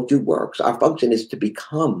isn't to go do works. Our function is to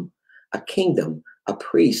become a kingdom, a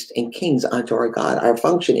priest, and kings unto our God. Our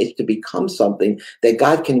function is to become something that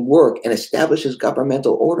God can work and establish his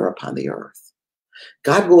governmental order upon the earth.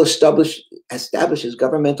 God will establish his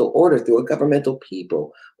governmental order through a governmental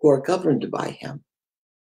people who are governed by him.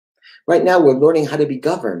 Right now, we're learning how to be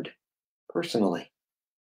governed personally.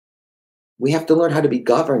 We have to learn how to be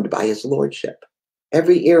governed by his lordship.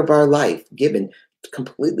 Every year of our life given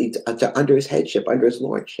completely to under his headship, under his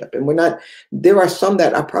lordship. And there are some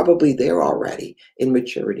that are probably there already in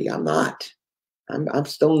maturity. I'm not. I'm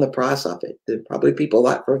still in the process of it. There are probably people a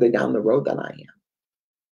lot further down the road than I am.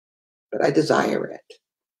 But I desire it.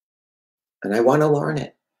 And I want to learn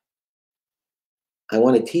it. I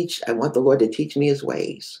want the Lord to teach me his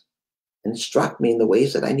ways, instruct me in the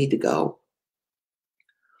ways that I need to go.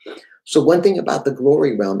 So one thing about the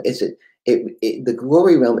glory realm is the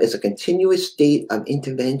glory realm is a continuous state of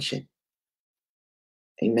intervention.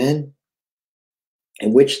 Amen.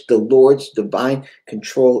 In which the Lord's divine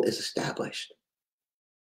control is established.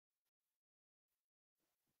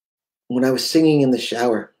 When I was singing in the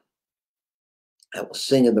shower, I will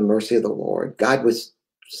sing of the mercy of the Lord. God was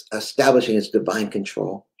establishing his divine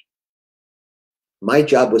control. My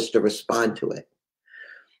job was to respond to it.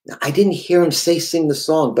 Now, I didn't hear him sing the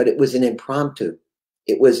song, but it was an impromptu.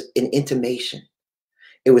 It was an intimation.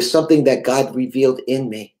 It was something that God revealed in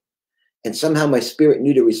me. And somehow my spirit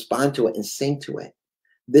knew to respond to it and sing to it.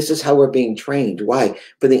 This is how we're being trained. Why?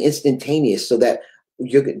 For the instantaneous, so that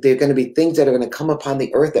there are going to be things that are going to come upon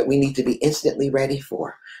the earth that we need to be instantly ready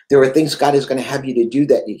for. There are things God is going to have you to do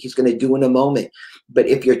that he's going to do in a moment. But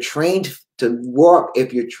if you're trained to walk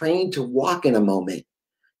in a moment,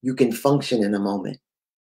 you can function in a moment.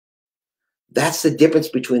 That's the difference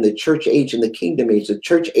between the church age and the kingdom age. The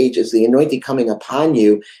church age is the anointing coming upon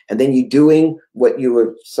you, and then you doing what you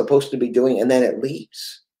were supposed to be doing, and then it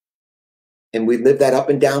leaves. And we live that up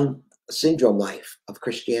and down syndrome life of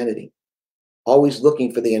Christianity, always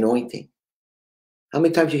looking for the anointing. How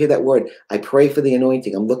many times you hear that word? I pray for the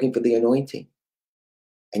anointing. I'm looking for the anointing.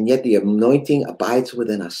 And yet the anointing abides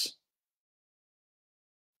within us.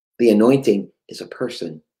 The anointing is a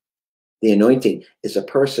person. The anointing is a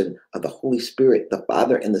person of the Holy Spirit, the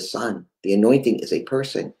Father and the Son. The anointing is a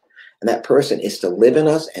person. And that person is to live in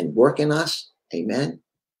us and work in us. Amen.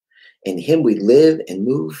 In him we live and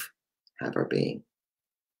move, have our being.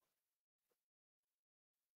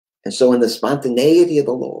 And so in the spontaneity of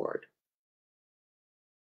the Lord,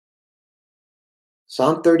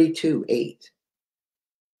 Psalm 32:8,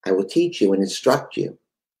 I will teach you and instruct you.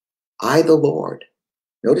 I, the Lord.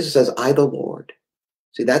 Notice it says, I, the Lord.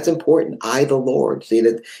 See, that's important. I, the Lord. See,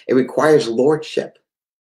 that it requires lordship,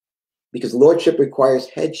 because lordship requires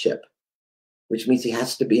headship, which means he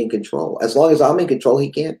has to be in control. As long as I'm in control, he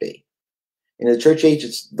can't be. In the church age,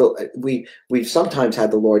 we've sometimes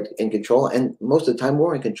had the Lord in control, and most of the time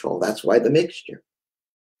we're in control. That's why the mixture.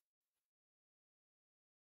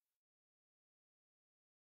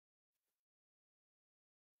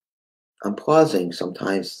 I'm pausing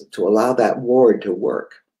sometimes to allow that word to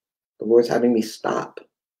work. The Lord's having me stop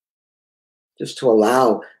just to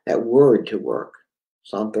allow that word to work.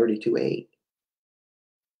 Psalm 32:8.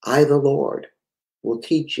 I, the Lord, will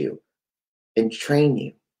teach you and train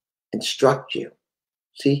you, instruct you.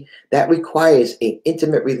 See, that requires an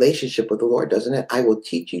intimate relationship with the Lord, doesn't it? I will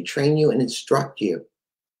teach you, train you, and instruct you,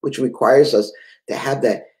 which requires us to have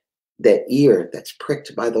that ear that's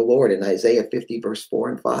pricked by the Lord in Isaiah 50, verse 4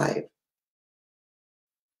 and 5.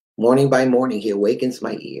 Morning by morning, he awakens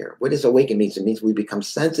my ear. What does awaken mean? It means we become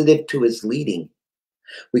sensitive to his leading.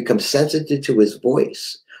 We become sensitive to his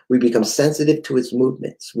voice. We become sensitive to his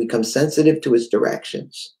movements. We become sensitive to his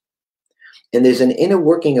directions. And there's an inner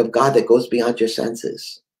working of God that goes beyond your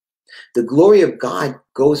senses. The glory of God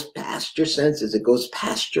goes past your senses. It goes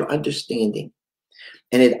past your understanding.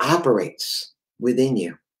 And it operates within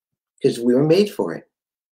you because we were made for it.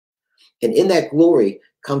 And in that glory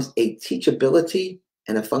comes a teachability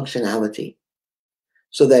and a functionality.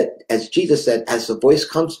 So that, as Jesus said, as the voice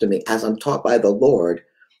comes to me, as I'm taught by the Lord,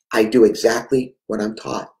 I do exactly what I'm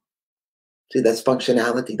taught. See, that's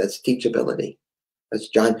functionality. That's teachability. That's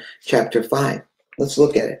John chapter 5. Let's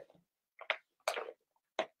look at it.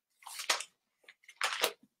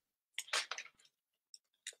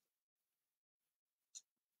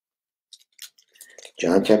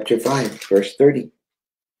 John chapter 5, verse 30.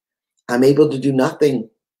 I'm able to do nothing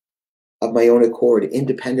of my own accord,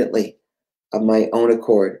 independently of my own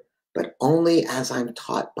accord, but only as I'm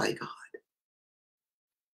taught by God.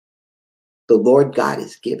 The Lord God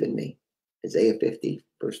has given me, Isaiah 50,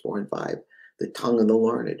 verse 4 and 5, the tongue of the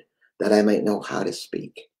learned, that I might know how to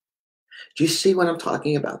speak. Do you see what I'm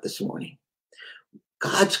talking about this morning?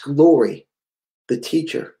 God's glory, the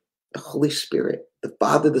teacher, the Holy Spirit, the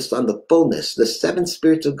Father, the Son, the fullness, the seven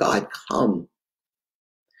spirits of God come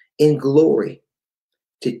in glory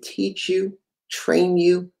to teach you, train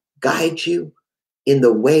you, guide you in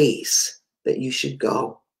the ways that you should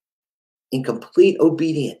go, in complete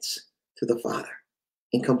obedience to the Father,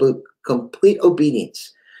 in complete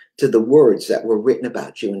obedience to the words that were written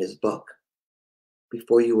about you in his book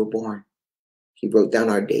before you were born. He wrote down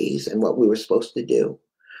our days and what we were supposed to do.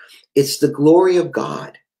 It's the glory of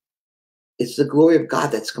God. It's the glory of God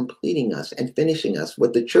that's completing us and finishing us,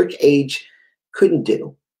 what the church age couldn't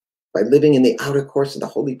do by living in the outer courts of the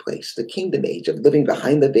holy place. The kingdom age of living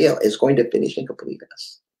behind the veil is going to finish and complete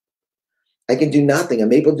us. I can do nothing.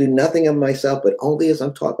 I'm able to do nothing of myself, but only as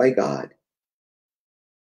I'm taught by God.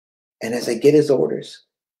 And as I get his orders,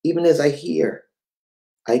 even as I hear,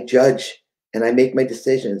 I judge and I make my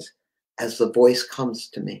decisions as the voice comes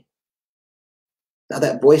to me. Now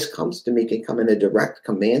that voice comes to me can come in a direct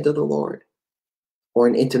command of the Lord, or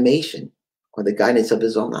an intimation, or the guidance of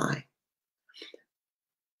his own eye.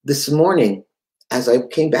 This morning, as I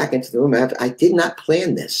came back into the room, I did not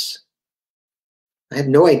plan this. I have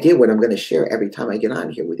no idea what I'm going to share every time I get on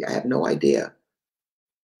here with you. I have no idea.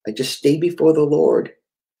 I just stay before the Lord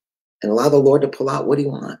and allow the Lord to pull out what he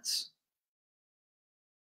wants.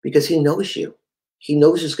 Because he knows you. He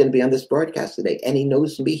knows who's going to be on this broadcast today. And he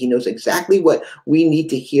knows me. He knows exactly what we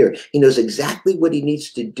need to hear. He knows exactly what he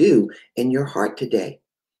needs to do in your heart today.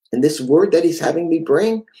 And this word that he's having me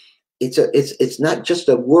bring, it's not just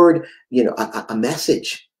a word, a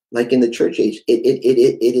message like in the church age.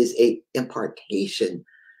 It is a impartation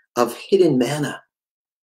of hidden manna,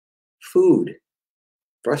 food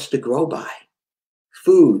for us to grow by,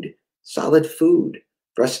 food, solid food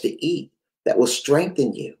for us to eat that will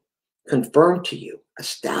strengthen you, confirm to you,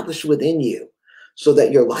 establish within you, so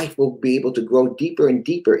that your life will be able to grow deeper and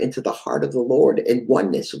deeper into the heart of the Lord in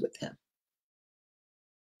oneness with him.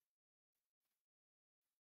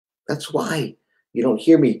 That's why you don't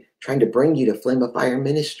hear me trying to bring you to Flame of Fire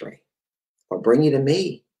ministry or bring you to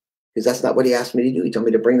me, because that's not what he asked me to do. He told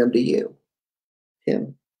me to bring them to you,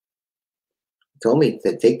 him. He told me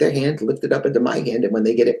to take their hand, lift it up into my hand, and when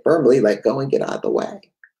they get it firmly, let go and get out of the way.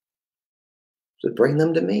 So bring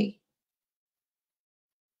them to me.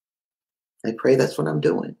 I pray that's what I'm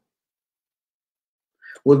doing.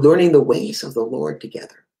 We're learning the ways of the Lord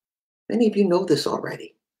together. Many of you know this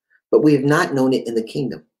already, but we have not known it in the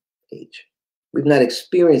kingdom age. We've not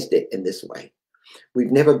experienced it in this way.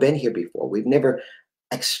 We've never been here before. We've never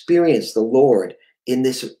experienced the Lord in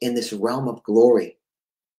this realm of glory,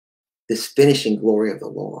 this finishing glory of the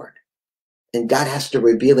Lord. And God has to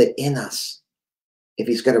reveal it in us if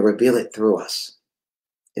he's going to reveal it through us.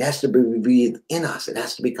 It has to be revealed in us. It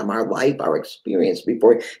has to become our life, our experience,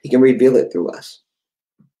 before he can reveal it through us.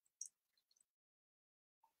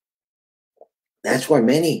 That's why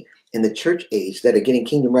many in the church age that are getting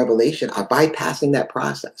kingdom revelation are bypassing that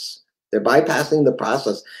process. They're bypassing the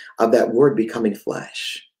process of that word becoming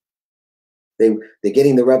flesh. They're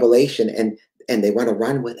getting the revelation and they want to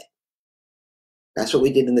run with it. That's what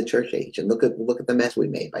we did in the church age. And look at the mess we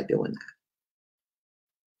made by doing that.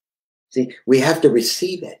 See, we have to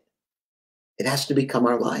receive it. It has to become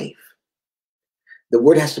our life. The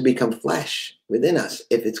word has to become flesh within us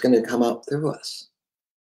if it's going to come out through us.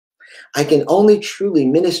 I can only truly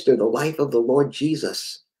minister the life of the Lord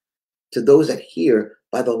Jesus to those that hear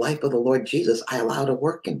by the life of the Lord Jesus I allow to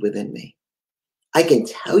work within me. I can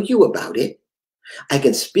tell you about it. I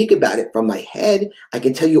can speak about it from my head. I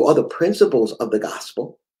can tell you all the principles of the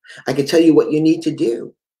gospel. I can tell you what you need to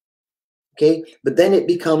do. Okay, but then it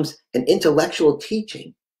becomes an intellectual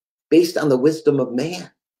teaching based on the wisdom of man.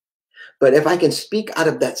 But if I can speak out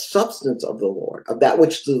of that substance of the Lord, of that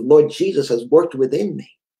which the Lord Jesus has worked within me,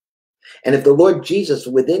 and if the Lord Jesus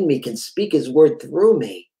within me can speak his word through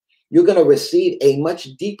me, you're going to receive a much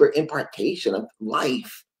deeper impartation of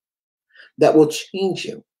life that will change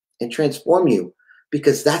you and transform you,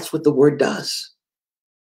 because that's what the word does.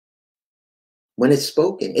 When it's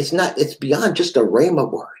spoken, it's beyond just a rhema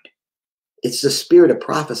word. It's the spirit of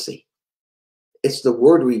prophecy. It's the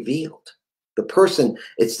word revealed. The person,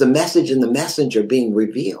 it's the message and the messenger being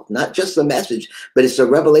revealed. Not just the message, but it's the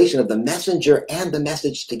revelation of the messenger and the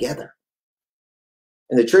message together.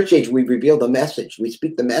 In the church age, we reveal the message. We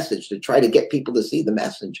speak the message to try to get people to see the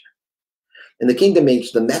messenger. In the kingdom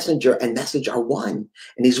age, the messenger and message are one,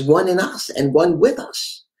 and he's one in us and one with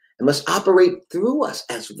us, and must operate through us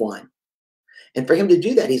as one. And for him to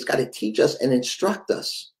do that, he's got to teach us and instruct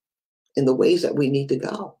us in the ways that we need to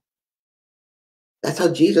go. That's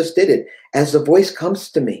how Jesus did it. As the voice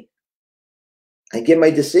comes to me, I give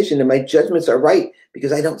my decision, and my judgments are right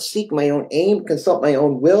because I don't seek my own aim, consult my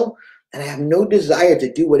own will, and I have no desire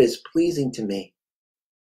to do what is pleasing to me.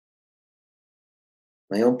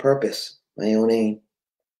 My own purpose, my own aim,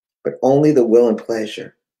 but only the will and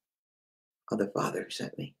pleasure of the Father who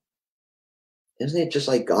sent me. Isn't it just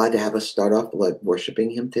like God to have us start off like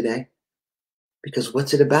worshiping him today? Because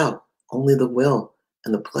what's it about? Only the will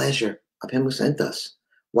and the pleasure of him who sent us.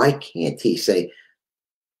 Why can't he say,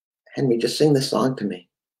 Henry, just sing this song to me?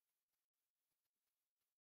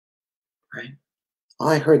 Right? All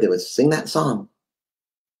I heard there was sing that song.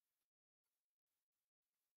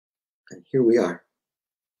 And here we are.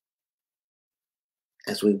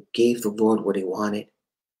 As we gave the Lord what he wanted.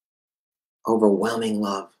 Overwhelming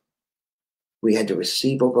love. We had to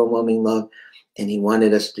receive overwhelming love, and he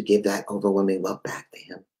wanted us to give that overwhelming love back to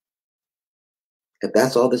him. If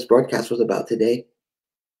that's all this broadcast was about today,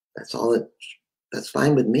 that's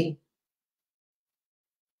fine with me.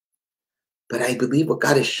 But I believe what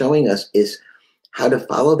God is showing us is how to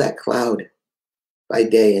follow that cloud by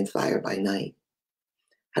day and fire by night.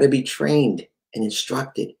 How to be trained and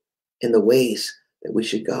instructed in the ways that we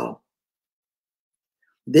should go.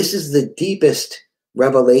 This is the deepest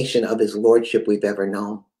revelation of his lordship we've ever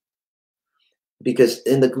known. Because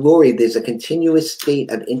in the glory, there's a continuous state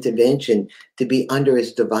of intervention to be under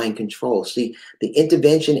his divine control. See, the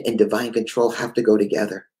intervention and divine control have to go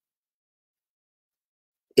together.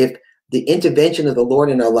 If the intervention of the Lord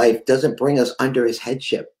in our life doesn't bring us under his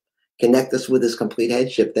headship, connect us with his complete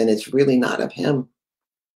headship, then it's really not of him.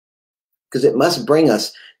 Because it must bring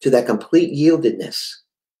us to that complete yieldedness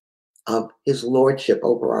of his lordship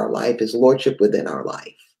over our life, his lordship within our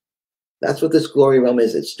life. That's what this glory realm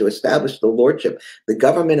is. It's to establish the lordship, the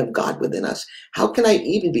government of God within us. How can I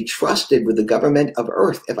even be trusted with the government of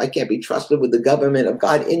earth if I can't be trusted with the government of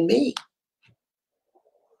God in me?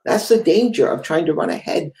 That's the danger of trying to run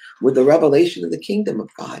ahead with the revelation of the kingdom of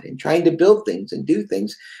God and trying to build things and do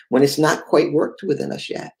things when it's not quite worked within us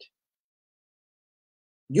yet.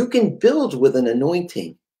 You can build with an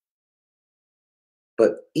anointing,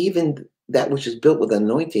 but even that which is built with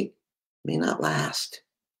anointing may not last.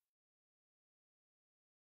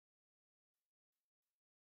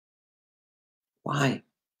 Why?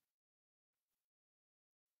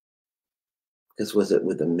 Because was it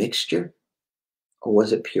with a mixture or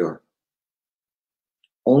was it pure?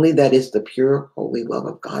 Only that is the pure, holy love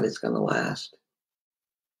of God is going to last.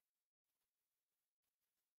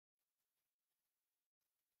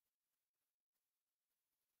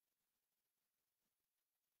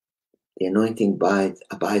 The anointing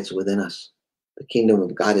abides within us. The kingdom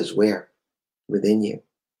of God is where? Within you.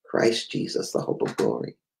 Christ Jesus, the hope of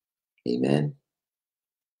glory. Amen.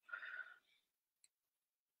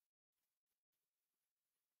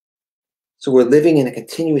 So we're living in a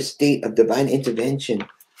continuous state of divine intervention in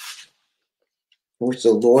which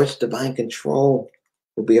the Lord's divine control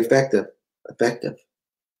will be effective.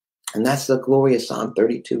 And that's the glorious Psalm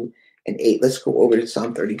 32:8. Let's go over to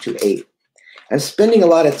Psalm 32:8. I'm spending a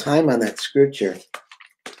lot of time on that scripture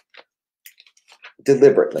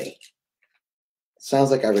deliberately. It sounds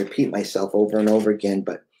like I repeat myself over and over again,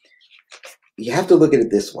 but you have to look at it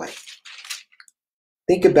this way.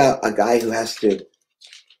 Think about a guy who has to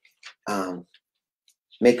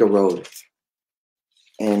make a road,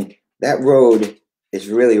 and that road is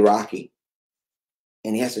really rocky,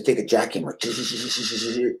 and he has to take a jackhammer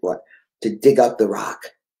to dig up the rock.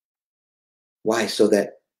 Why? So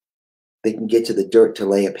that they can get to the dirt to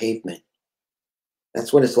lay a pavement.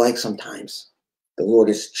 That's what it's like sometimes. The Lord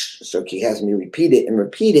is, so he has me repeat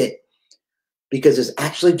it because it's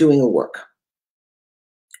actually doing a work.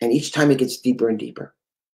 And each time it gets deeper and deeper.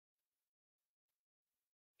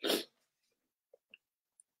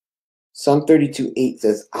 Psalm 32:8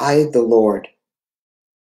 says, I, the Lord,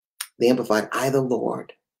 the Amplified, I, the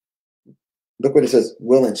Lord. Look what it says,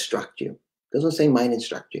 will instruct you. It doesn't say might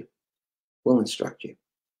instruct you. Will instruct you.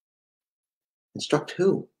 Instruct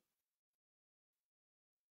who?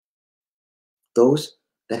 Those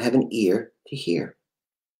that have an ear to hear.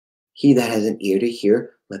 He that has an ear to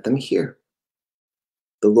hear, let them hear.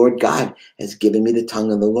 The Lord God has given me the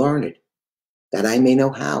tongue of the learned, that I may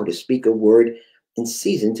know how to speak a word in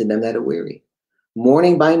season to them that are weary.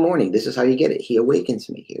 Morning by morning, this is how you get it. He awakens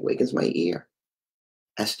me. He awakens my ear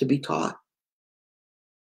as to be taught.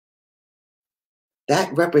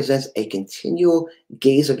 That represents a continual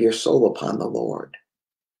gaze of your soul upon the Lord.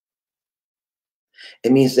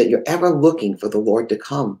 It means that you're ever looking for the Lord to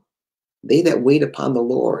come. They that wait upon the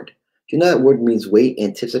Lord. Do you know that word means wait,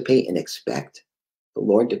 anticipate, and expect the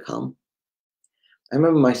Lord to come? I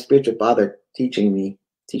remember my spiritual father teaching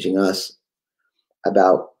us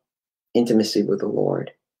about intimacy with the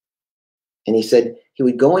Lord. And he said he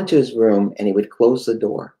would go into his room and he would close the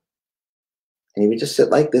door. And he would just sit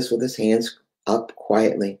like this with his hands up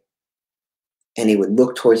quietly. And he would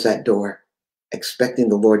look towards that door, expecting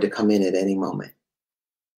the Lord to come in at any moment.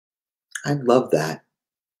 I love that.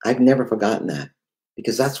 I've never forgotten that,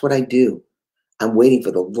 because that's what I do. I'm waiting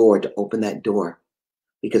for the Lord to open that door,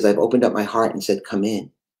 because I've opened up my heart and said, come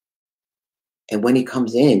in. And when he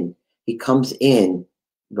comes in,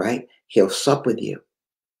 right? He'll sup with you.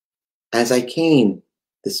 As I came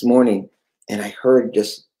this morning and I heard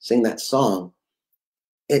just sing that song,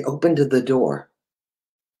 it opened the door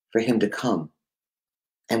for him to come.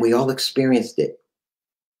 And we all experienced it.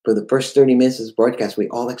 For the first 30 minutes of this broadcast, we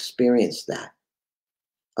all experienced that,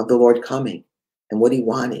 of the Lord coming and what he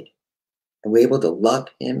wanted. And we're able to love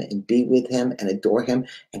him and be with him and adore him.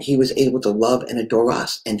 And he was able to love and adore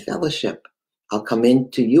us and fellowship. I'll come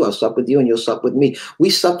into you, I'll sup with you, and you'll sup with me. We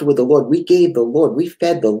supped with the Lord. We gave the Lord, we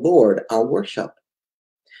fed the Lord our worship.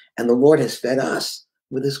 And the Lord has fed us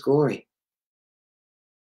with his glory.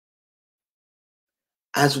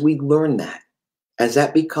 As we learn that, as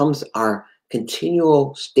that becomes our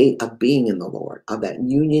continual state of being in the Lord, of that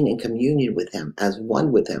union and communion with him, as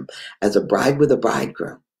one with him, as a bride with a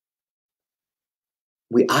bridegroom,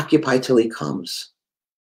 we occupy till he comes.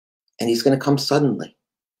 And he's going to come suddenly,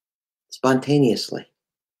 spontaneously.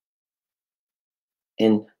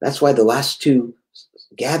 And that's why the last two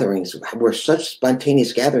gatherings were such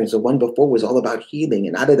spontaneous gatherings. The one before was all about healing.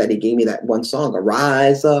 And out of that, he gave me that one song,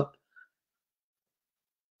 Arise Up.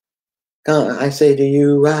 Come, I say to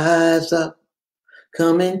you, rise up.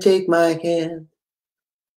 Come and take my hand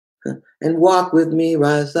and walk with me.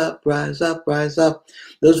 Rise up, rise up, rise up.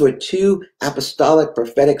 Those were two apostolic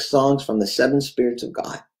prophetic songs from the seven spirits of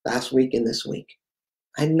God last week and this week.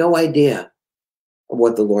 I had no idea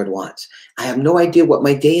what the Lord wants. I have no idea what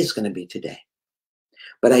my day is going to be today.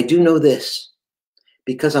 But I do know this,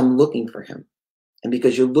 because I'm looking for him. And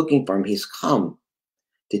because you're looking for him, he's come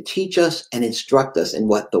to teach us and instruct us in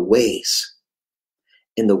what? The ways.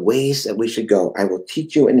 In the ways that we should go. I will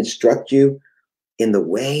teach you and instruct you in the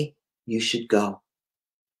way you should go.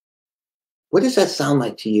 What does that sound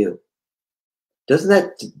like to you? Doesn't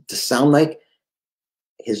that sound like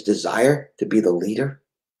his desire to be the leader?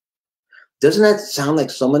 Doesn't that sound like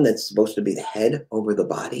someone that's supposed to be the head over the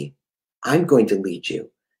body? I'm going to lead you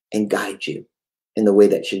and guide you in the way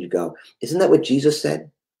that you should go. Isn't that what Jesus said?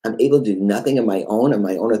 I'm able to do nothing on my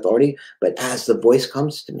own authority, but as the voice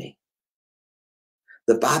comes to me.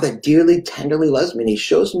 The Father dearly, tenderly loves me, and he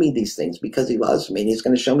shows me these things because he loves me, and he's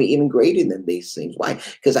going to show me even greater than these things. Why?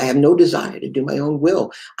 Because I have no desire to do my own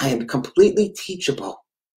will. I am completely teachable.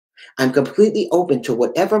 I'm completely open to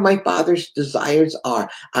whatever my Father's desires are.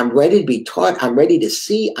 I'm ready to be taught. I'm ready to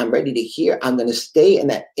see. I'm ready to hear. I'm going to stay in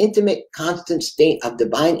that intimate, constant state of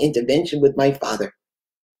divine intervention with my Father.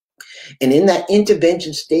 And in that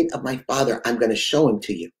intervention state of my Father, I'm going to show him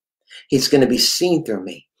to you. He's going to be seen through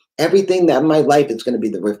me. Everything that in my life is going to be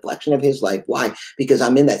the reflection of his life. Why? Because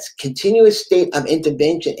I'm in that continuous state of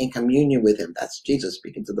intervention and communion with him. That's Jesus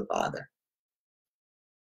speaking to the Father.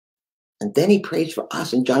 And then he prays for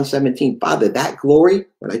us in John 17. Father, that glory,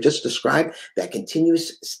 what I just described, that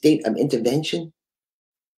continuous state of intervention,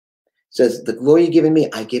 says, the glory you've given me,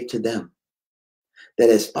 I give to them. That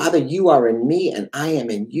as Father, you are in me and I am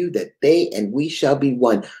in you, that they and we shall be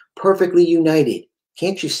one, perfectly united.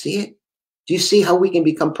 Can't you see it? Do you see how we can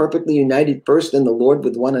become perfectly united first in the Lord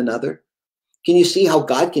with one another? Can you see how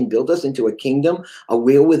God can build us into a kingdom, a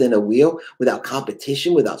wheel within a wheel, without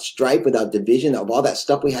competition, without strife, without division, of all that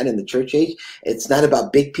stuff we had in the church age? It's not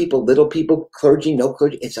about big people, little people, clergy, no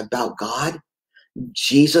clergy. It's about God,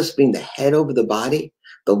 Jesus being the head over the body,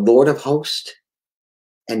 the Lord of hosts.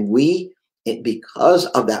 And we, because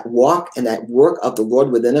of that walk and that work of the Lord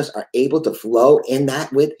within us, are able to flow in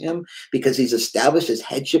that with him, because he's established his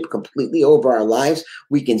headship completely over our lives.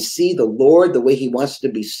 We can see the Lord the way he wants to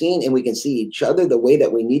be seen, and we can see each other the way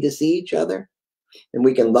that we need to see each other, and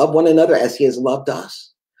we can love one another as he has loved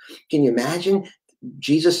us. Can you imagine?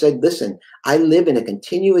 Jesus said, listen, I live in a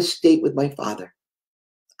continuous state with my Father.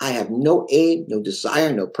 I have no aim, no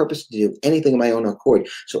desire, no purpose to do anything of my own accord.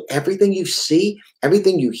 So everything you see,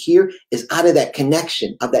 everything you hear is out of that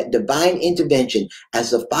connection of that divine intervention.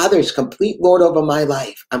 As the Father is complete Lord over my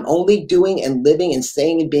life, I'm only doing and living and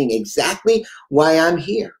saying and being exactly why I'm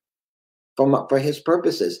here for his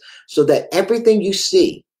purposes. So that everything you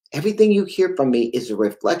see, everything you hear from me is a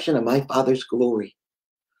reflection of my Father's glory.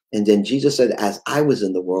 And then Jesus said, as I was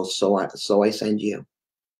in the world, so I send you.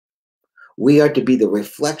 We are to be the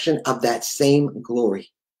reflection of that same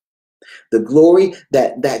glory. The glory,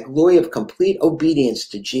 that glory of complete obedience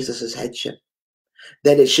to Jesus's headship.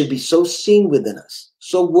 That it should be so seen within us,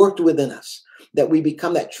 so worked within us, that we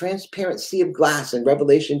become that transparent sea of glass in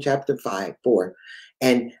Revelation chapter 4.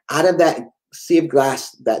 And out of that sea of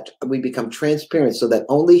glass, that we become transparent so that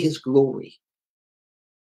only his glory,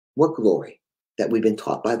 what glory? That we've been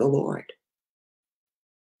taught by the Lord.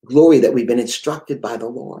 Glory that we've been instructed by the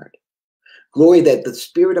Lord. Glory that the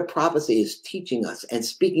spirit of prophecy is teaching us and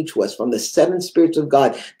speaking to us from the 7 spirits of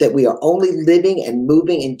God, that we are only living and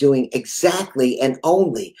moving and doing exactly and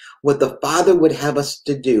only what the Father would have us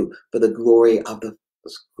to do for the glory of the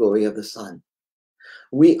Son.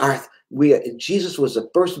 Jesus was the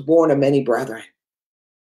firstborn of many brethren.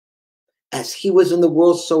 As he was in the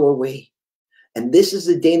world, so are we. And this is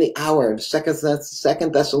the day and the hour of 2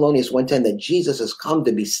 Thessalonians 1:10, that Jesus has come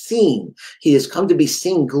to be seen. He has come to be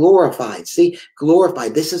seen glorified. See,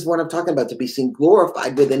 glorified. This is what I'm talking about, to be seen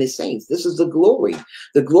glorified within his saints. This is the glory,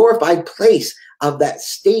 the glorified place of that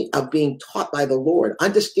state of being taught by the Lord,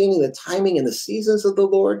 understanding the timing and the seasons of the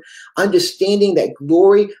Lord, understanding that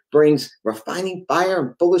glory brings refining fire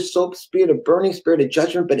and full of soap, spirit of burning, spirit of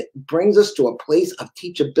judgment, but it brings us to a place of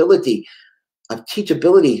teachability,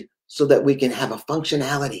 so that we can have a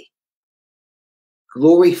functionality.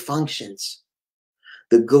 Glory functions.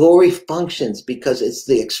 The glory functions because it's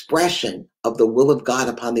the expression of the will of God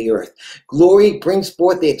upon the earth. Glory brings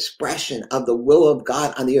forth the expression of the will of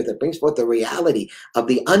God on the earth. It brings forth the reality of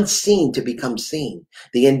the unseen to become seen,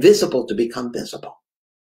 the invisible to become visible.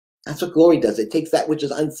 That's what glory does. It takes that which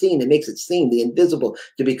is unseen and makes it seen, the invisible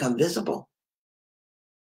to become visible.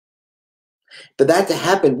 For that to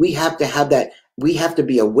happen, we have to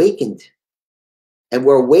be awakened. And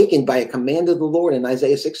we're awakened by a command of the Lord in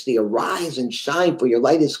Isaiah 60, arise and shine, for your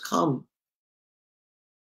light is come.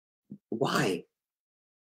 Why?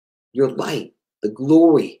 Your light, the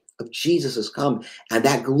glory of Jesus has come. And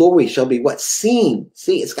that glory shall be what? Seen.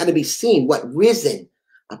 See, it's got to be seen, what? Risen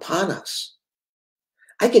upon us.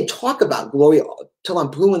 I can talk about glory till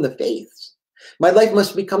I'm blue in the face. My life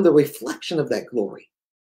must become the reflection of that glory.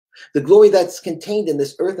 The glory that's contained in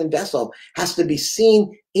this earthen vessel has to be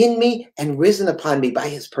seen in me and risen upon me by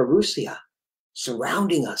his Parousia,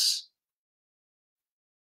 surrounding us,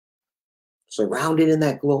 surrounded in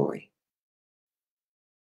that glory.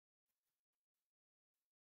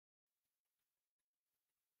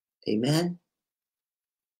 Amen.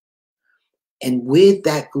 And with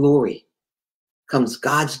that glory comes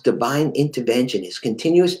God's divine intervention, his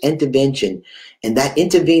continuous intervention. And that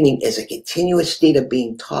intervening is a continuous state of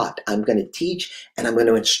being taught. I'm going to teach and I'm going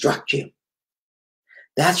to instruct you.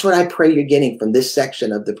 That's what I pray you're getting from this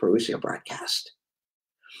section of the Parousia broadcast,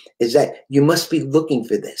 is that you must be looking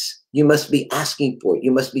for this. You must be asking for it.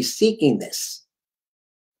 You must be seeking this.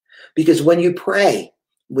 Because when you pray,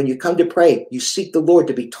 when you come to pray, you seek the Lord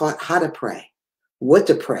to be taught how to pray, what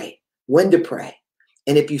to pray, when to pray.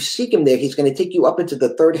 And if you seek him there, he's going to take you up into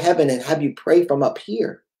the third heaven and have you pray from up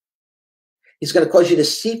here. He's going to cause you to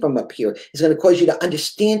see from up here. He's going to cause you to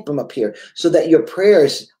understand from up here, so that your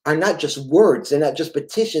prayers are not just words. They're not just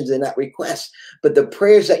petitions. They're not requests. But the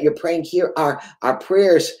prayers that you're praying here are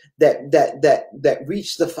prayers that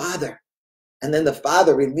reach the Father. And then the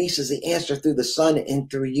Father releases the answer through the Son and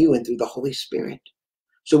through you and through the Holy Spirit.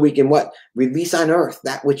 So we can what? Release on earth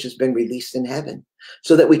that which has been released in heaven.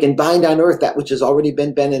 So that we can bind on earth that which has already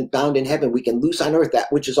been bound in heaven. We can loose on earth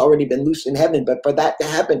that which has already been loosed in heaven. But for that to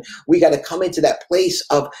happen, we got to come into that place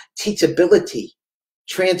of teachability,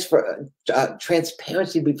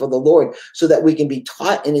 transparency before the Lord, so that we can be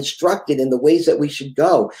taught and instructed in the ways that we should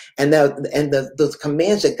go. And those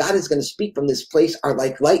commands that God is going to speak from this place are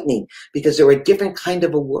like lightning, because they're a different kind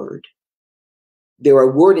of a word. They're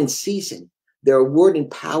a word in season. They're a word in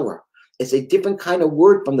power. It's a different kind of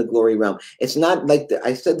word from the glory realm. It's not like,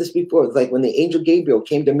 I said this before, it's like when the angel Gabriel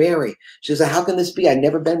came to Mary. She said, how can this be? I've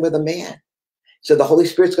never been with a man. So the Holy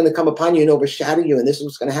Spirit's going to come upon you and overshadow you, and this is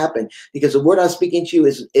what's going to happen. Because the word I'm speaking to you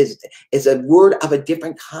is a word of a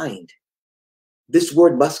different kind. This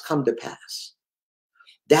word must come to pass.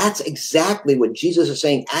 That's exactly what Jesus is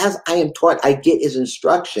saying. As I am taught, I get his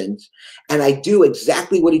instructions and I do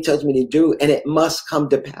exactly what he tells me to do, and it must come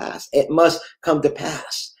to pass. It must come to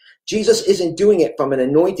pass. Jesus isn't doing it from an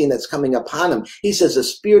anointing that's coming upon him. He says, the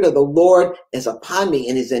Spirit of the Lord is upon me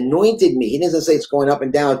and has anointed me. He doesn't say it's going up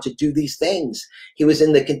and down to do these things. He was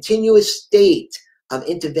in the continuous state of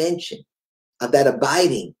intervention, of that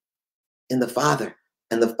abiding in the Father,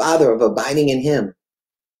 and the Father of abiding in him.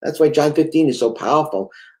 That's why John 15 is so powerful.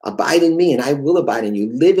 Abide in me and I will abide in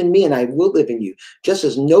you. Live in me and I will live in you. Just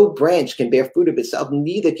as no branch can bear fruit of itself,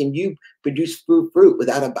 neither can you produce fruit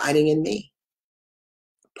without abiding in me.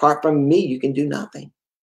 Apart from me, you can do nothing.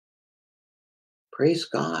 Praise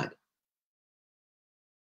God.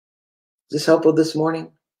 Is this helpful this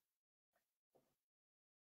morning?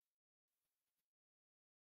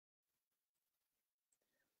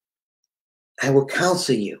 I will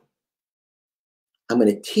counsel you. I'm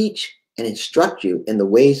going to teach and instruct you in the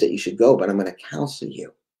ways that you should go, but I'm going to counsel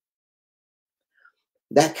you.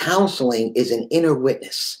 That counseling is an inner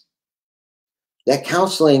witness. That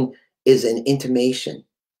counseling is an intimation.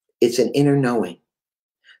 It's an inner knowing.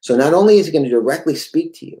 So not only is he going to directly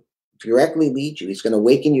speak to you, directly lead you, he's going to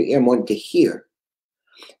awaken your ear more to hear,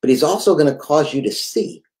 but he's also going to cause you to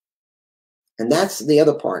see. And that's the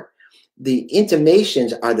other part. The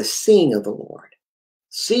intimations are the seeing of the Lord.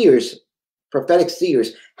 Seers, prophetic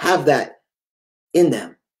seers, have that in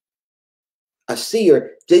them. A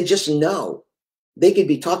seer, they just know. They could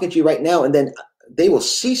be talking to you right now and then they will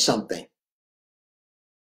see something.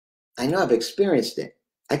 I know, I've experienced it.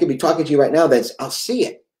 I could be talking to you right now, I'll see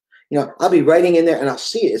it. You know, I'll be writing in there and I'll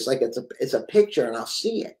see it. It's like it's a picture and I'll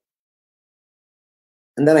see it.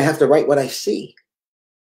 And then I have to write what I see,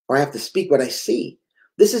 or I have to speak what I see.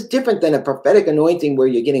 This is different than a prophetic anointing where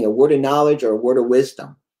you're getting a word of knowledge or a word of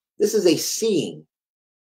wisdom. This is a seeing.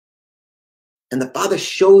 And the Father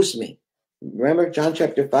shows me. Remember John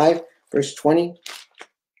chapter 5, verse 20?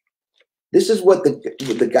 This is what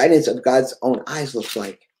the guidance of God's own eyes looks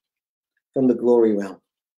like from the glory realm.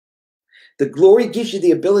 The glory gives you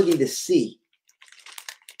the ability to see.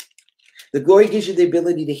 The glory gives you the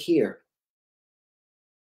ability to hear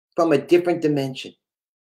from a different dimension,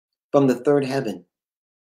 from the third heaven.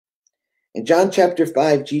 In John chapter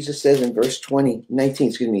 5, Jesus says in verse 19,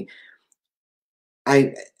 20,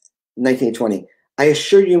 I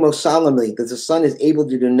assure you most solemnly that the Son is able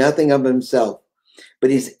to do nothing of himself, but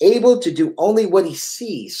he's able to do only what he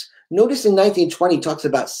sees. Notice in 19:20 talks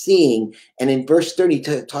about seeing, and in verse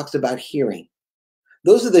 30 talks about hearing.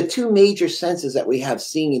 Those are the two major senses that we have,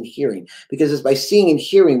 seeing and hearing, because it's by seeing and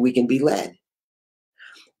hearing we can be led.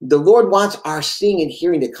 The Lord wants our seeing and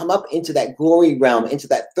hearing to come up into that glory realm, into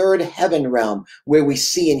that third heaven realm where we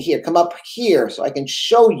see and hear. Come up here so I can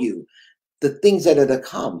show you the things that are to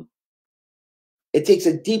come. It takes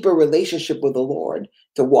a deeper relationship with the Lord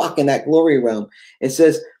to walk in that glory realm. It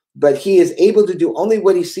says, but he is able to do only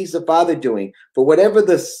what he sees the Father doing. For whatever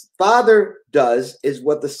the Father does is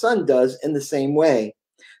what the Son does in the same way.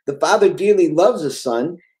 The Father dearly loves the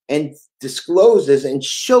Son and discloses and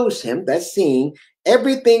shows him, that's seeing,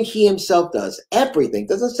 everything he himself does. Everything.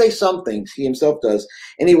 Doesn't say some things, he himself does.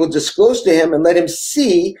 And he will disclose to him and let him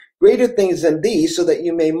see greater things than these, so that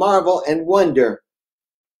you may marvel and wonder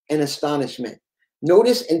and astonishment.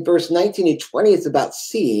 Notice in verse 19 and 20, it's about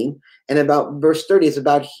seeing, and about verse 30, it's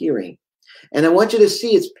about hearing. And I want you to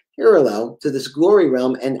see it's parallel to this glory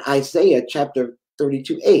realm in Isaiah chapter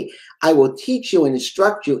 32:8. I will teach you and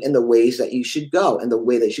instruct you in the ways that you should go, and the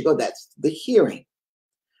way that you should go. That's the hearing.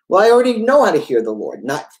 Well, I already know how to hear the Lord,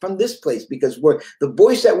 not from this place, because the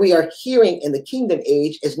voice that we are hearing in the kingdom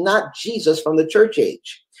age is not Jesus from the church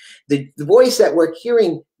age. The voice that we're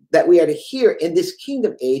hearing, that we are to hear in this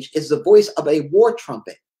kingdom age, is the voice of a war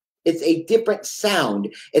trumpet. It's a different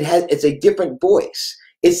sound. It's a different voice.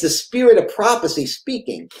 It's the spirit of prophecy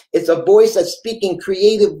speaking. It's a voice that's speaking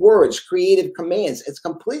creative words, creative commands. It's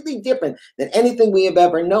completely different than anything we have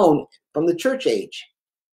ever known from the church age.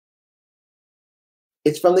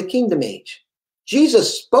 It's from the kingdom age.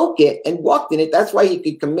 Jesus spoke it and walked in it. That's why he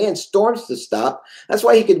could command storms to stop. That's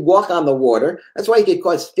why he could walk on the water. That's why he could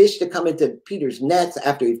cause fish to come into Peter's nets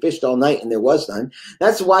after he fished all night and there was none.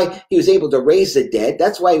 That's why he was able to raise the dead.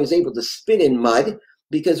 That's why he was able to spit in mud.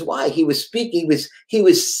 Because why? He was speaking, he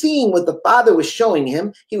was seeing what the Father was showing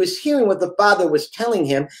him. He was hearing what the Father was telling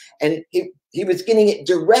him. And he was getting it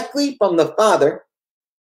directly from the Father.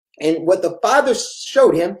 And what the Father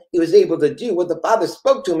showed him, he was able to do. What the Father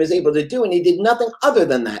spoke to him, he was able to do. And he did nothing other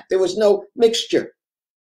than that. There was no mixture.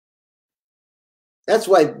 That's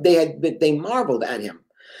why they marveled at him.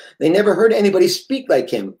 They never heard anybody speak like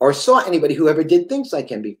him or saw anybody who ever did things like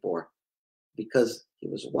him before. because he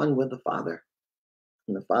was one with the Father,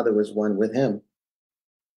 and the Father was one with him.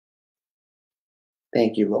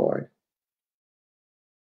 Thank you, Lord.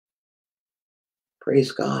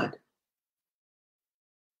 Praise God.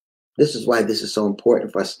 This is why this is so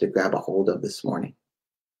important for us to grab a hold of this morning.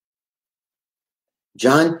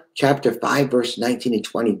 John chapter 5, verse 19 and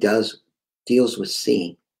 20 deals with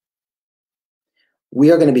seeing.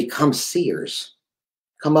 We are going to become seers.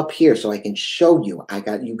 Come up here so I can show you.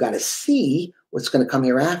 You got to see what's going to come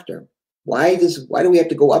hereafter. Why do we have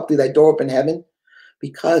to go up through that door open heaven?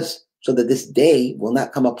 Because so that this day will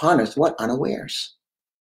not come upon us, what? Unawares.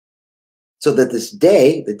 So that this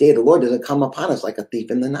day, the day of the Lord, doesn't come upon us like a thief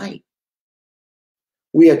in the night.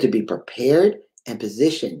 We are to be prepared and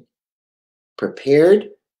positioned. Prepared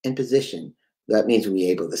and positioned. That means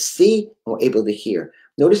we're able to see and we're able to hear.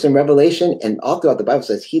 Notice in Revelation and all throughout the Bible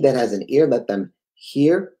says, he that has an ear, let them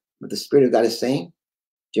hear what the Spirit of God is saying.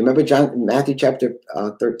 Do you remember Matthew chapter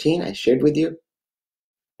 13? I shared with you.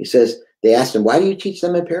 He says, they asked him, why do you teach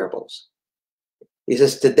them in parables? He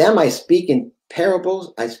says, to them I speak in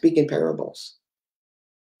parables.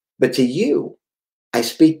 But to you, I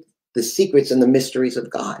speak the secrets and the mysteries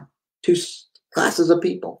of God. Two classes of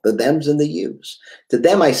people, the thems and the yous. To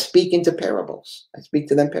them, I speak into parables. I speak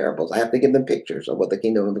to them parables. I have to give them pictures of what the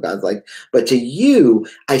kingdom of God is like. But to you,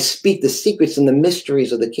 I speak the secrets and the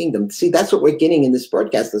mysteries of the kingdom. See, that's what we're getting in this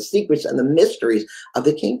broadcast, the secrets and the mysteries of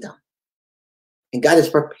the kingdom. And God is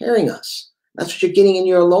preparing us. That's what you're getting in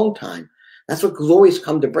your alone time. That's what glory's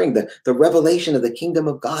come to bring, the revelation of the kingdom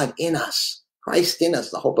of God in us. Christ in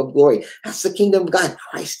us, the hope of glory. That's the kingdom of God.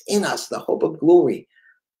 Christ in us, the hope of glory.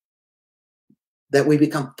 That we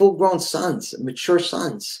become full-grown sons, mature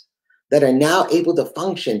sons, that are now able to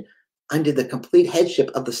function under the complete headship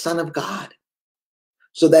of the Son of God.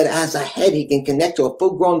 So that as a head, he can connect to a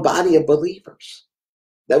full-grown body of believers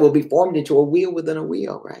that will be formed into a wheel within a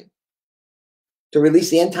wheel, right? To release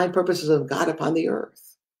the end-time purposes of God upon the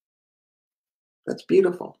earth. That's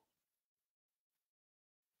beautiful.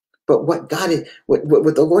 But what God is, what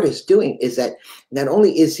the Lord is doing is that not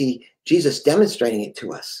only is Jesus demonstrating it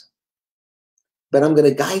to us, but I'm going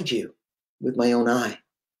to guide you with my own eye.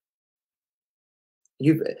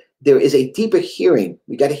 There is a deeper hearing.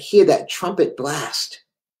 We got to hear that trumpet blast,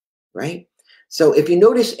 right? So if you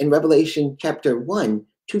notice in Revelation chapter 1,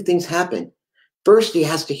 two things happen. First, he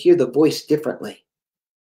has to hear the voice differently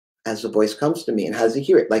as the voice comes to me. And how does he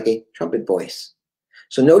hear it? Like a trumpet voice.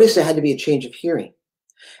 So notice there had to be a change of hearing.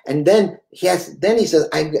 And then he says,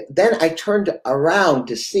 I turned around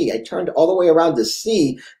to see. I turned all the way around to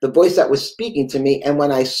see the voice that was speaking to me. And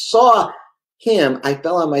when I saw him, I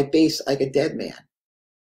fell on my face like a dead man.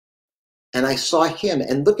 And I saw him.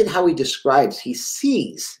 And look at how he describes. He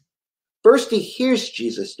sees. First, he hears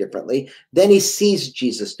Jesus differently. Then he sees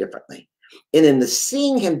Jesus differently. And in the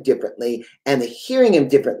seeing him differently and the hearing him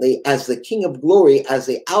differently as the King of Glory, as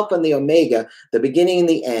the Alpha and the Omega, the beginning and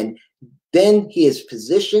the end, then he is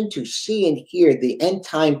positioned to see and hear the end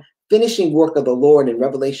time finishing work of the Lord in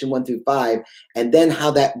Revelation 1 through 5, and then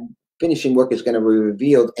how that finishing work is going to be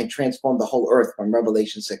revealed and transform the whole earth from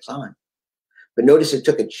Revelation 6 on. But notice it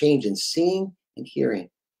took a change in seeing and hearing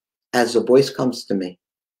as the voice comes to me.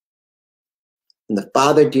 And the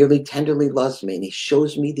Father dearly, tenderly loves me, and he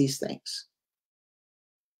shows me these things.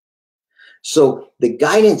 So the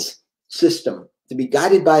guidance system, to be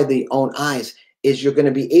guided by the own eyes, is you're going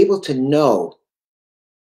to be able to know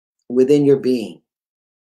within your being.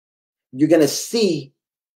 You're going to see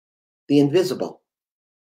the invisible.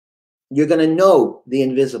 You're going to know the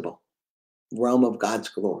invisible realm of God's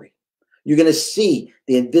glory. You're going to see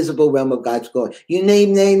the invisible realm of God's glory. You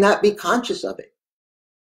may not be conscious of it,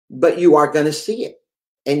 but you are going to see it.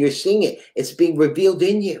 And you're seeing it. It's being revealed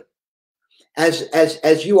in you.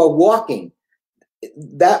 As you are walking,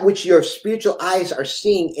 that which your spiritual eyes are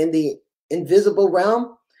seeing in the invisible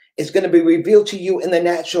realm is going to be revealed to you in the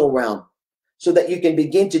natural realm, so that you can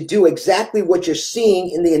begin to do exactly what you're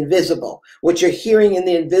seeing in the invisible, what you're hearing in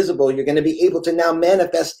the invisible. You're going to be able to now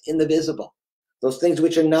manifest in the visible, those things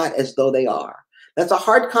which are not as though they are. That's a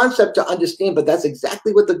hard concept to understand, but that's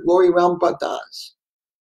exactly what the glory realm does.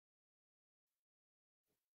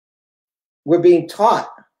 We're being taught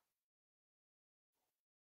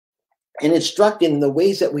and instructed in the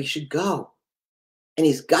ways that we should go. And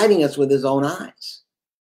he's guiding us with his own eyes.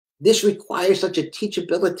 This requires such a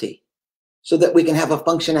teachability so that we can have a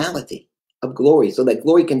functionality of glory, so that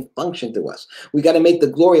glory can function through us. We got to make the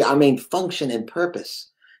glory our main function and purpose,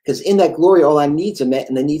 because in that glory, all our needs are met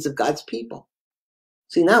and the needs of God's people.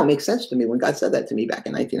 See, now it makes sense to me when God said that to me back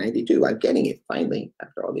in 1992. I'm getting it finally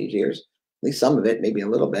after all these years, at least some of it, maybe a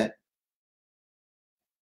little bit.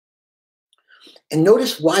 And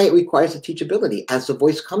notice why it requires a teachability. As the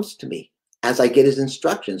voice comes to me, as I get his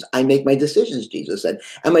instructions, I make my decisions, Jesus said.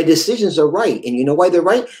 And my decisions are right. And you know why they're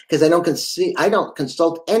right? Because I don't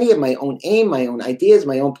consult any of my own aim, my own ideas,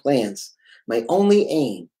 my own plans. My only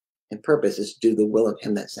aim and purpose is to do the will of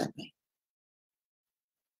him that sent me.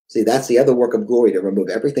 See, that's the other work of glory, to remove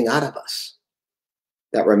everything out of us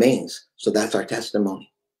that remains. So that's our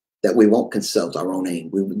testimony, that we won't consult our own aim.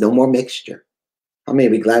 No more mixture. How many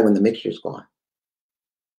will be glad when the mixture's gone?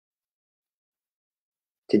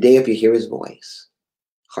 Today, if you hear his voice,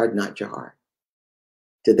 harden not your heart.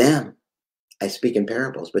 To them, I speak in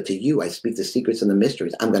parables, but to you, I speak the secrets and the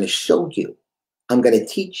mysteries. I'm going to show you. I'm going to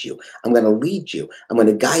teach you. I'm going to lead you. I'm going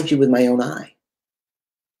to guide you with my own eye.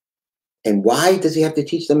 And why does he have to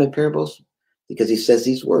teach them in parables? Because he says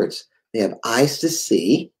these words. They have eyes to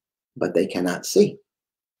see, but they cannot see.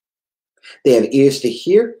 They have ears to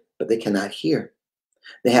hear, but they cannot hear.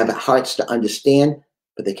 They have hearts to understand,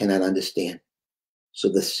 but they cannot understand. So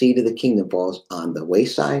the seed of the kingdom falls on the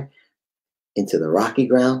wayside, into the rocky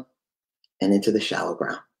ground, and into the shallow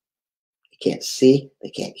ground. They can't see, they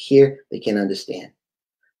can't hear, they can't understand.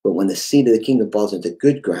 But when the seed of the kingdom falls into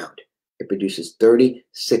good ground, it produces 30,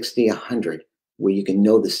 60, 100, where you can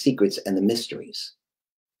know the secrets and the mysteries.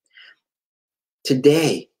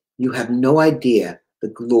 Today, you have no idea the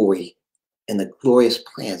glory and the glorious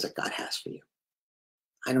plans that God has for you.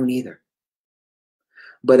 I don't either.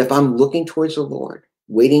 But if I'm looking towards the Lord,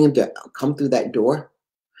 waiting him to come through that door,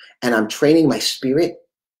 and I'm training my spirit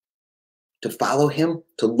to follow him,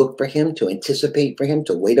 to look for him, to anticipate for him,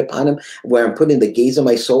 to wait upon him, where I'm putting the gaze of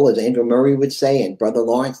my soul, as Andrew Murray would say, and Brother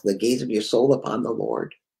Lawrence, the gaze of your soul upon the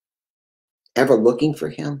Lord, ever looking for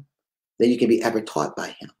him, then you can be ever taught by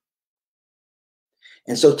him.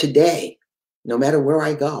 And so today, no matter where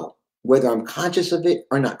I go, whether I'm conscious of it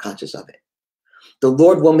or not conscious of it, the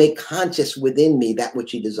Lord will make conscious within me that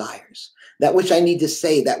which he desires. That which I need to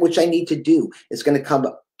say, that which I need to do is going to come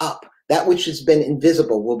up. That which has been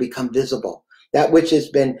invisible will become visible. That which has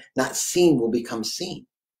been not seen will become seen.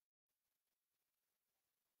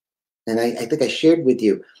 And I think I shared with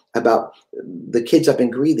you about the kids up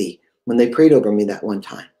in Greeley when they prayed over me that one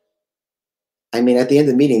time. I mean, at the end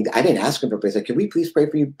of the meeting, I didn't ask them for prayer. I said, can we please pray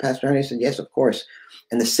for you, Pastor Ernie? I said, yes, of course.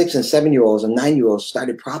 And the 6 and 7-year-olds and 9-year-olds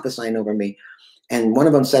started prophesying over me. And one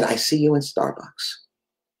of them said, I see you in Starbucks.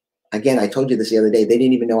 Again, I told you this the other day. They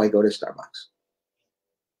didn't even know I go to Starbucks.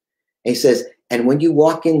 And he says, and when you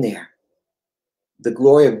walk in there, the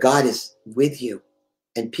glory of God is with you.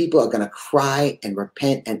 And people are going to cry and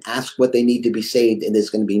repent and ask what they need to be saved. And there's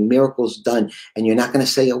going to be miracles done. And you're not going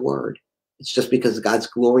to say a word. It's just because God's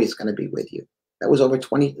glory is going to be with you. That was over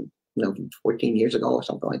 14 years ago or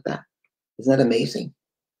something like that. Isn't that amazing?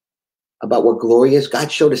 About what glory is.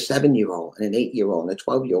 God showed a 7-year-old and an 8-year-old and a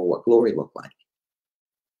 12-year-old what glory looked like.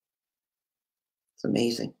 It's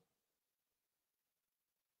amazing.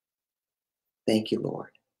 Thank you, Lord.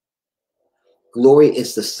 Glory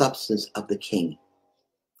is the substance of the King.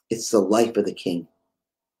 It's the life of the King.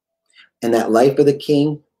 And that life of the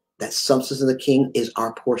King, that substance of the King is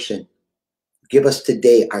our portion. Give us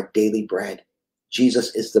today our daily bread.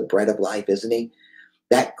 Jesus is the bread of life, isn't he?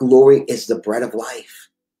 That glory is the bread of life.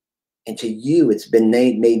 And to you, it's been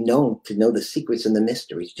made known to know the secrets and the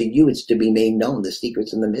mysteries. To you, it's to be made known the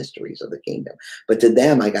secrets and the mysteries of the kingdom. But to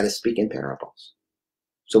them, I got to speak in parables.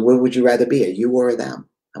 So what would you rather be, a you or a them?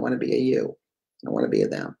 I want to be a you. I want to be a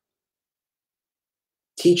them.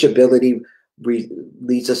 Teachability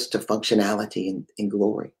leads us to functionality in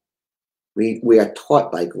glory. We are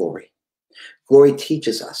taught by glory. Glory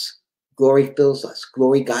teaches us. Glory fills us.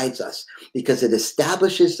 Glory guides us because it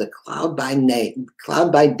establishes the cloud by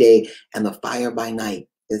day and the fire by night.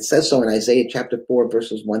 It says so in Isaiah chapter 4,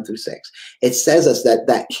 verses 1 through 6. It says us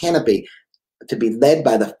that canopy to be led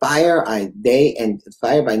by the fire by day and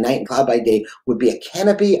fire by night and cloud by day would be a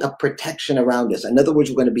canopy of protection around us. In other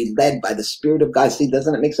words, we're going to be led by the Spirit of God. See,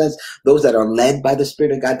 doesn't it make sense? Those that are led by the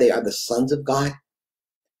Spirit of God, they are the sons of God.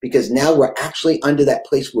 Because now we're actually under that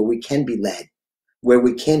place where we can be led, where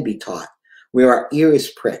we can be taught, where our ear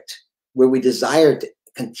is pricked, where we desire to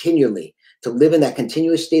continually to live in that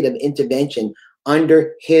continuous state of intervention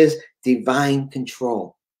under his divine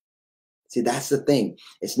control. See, that's the thing.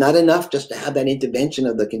 It's not enough just to have that intervention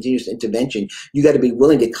of the continuous intervention. You got to be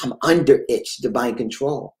willing to come under its divine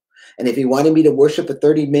control. And if he wanted me to worship for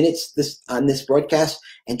 30 minutes on this broadcast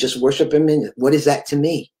and just worship him, what is that to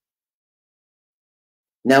me?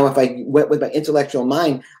 Now, if I went with my intellectual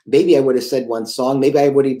mind, maybe I would have said one song. Maybe I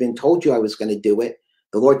would have even told you I was going to do it.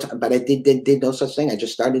 The Lord, but I did no such thing. I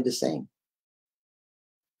just started to sing.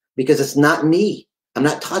 Because it's not me. I'm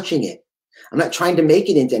not touching it. I'm not trying to make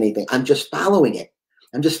it into anything. I'm just following it.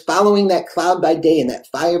 I'm just following that cloud by day and that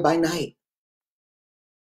fire by night.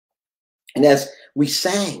 And as we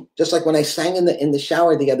sang, just like when I sang in the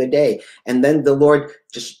shower the other day, and then the Lord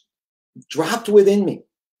just dropped within me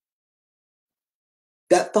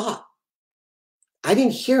that thought. I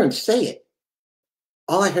didn't hear him say it.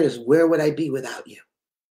 All I heard is, where would I be without you?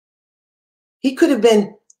 He could have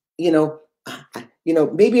been,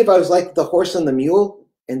 maybe if I was like the horse and the mule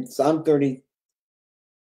in Psalm 32:9,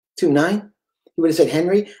 he would have said,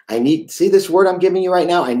 Henry, see this word I'm giving you right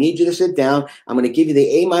now. I need you to sit down. I'm going to give you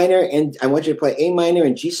the A minor, and I want you to play A minor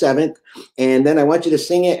and G7, and then I want you to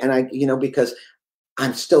sing it. And because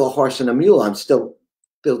I'm still a horse and a mule, I'm still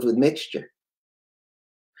filled with mixture.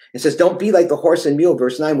 It says, don't be like the horse and mule,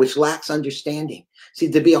 verse 9, which lacks understanding.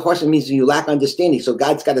 See, to be a horse means you lack understanding. So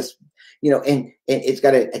God's got to, and it's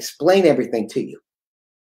got to explain everything to you.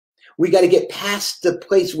 We got to get past the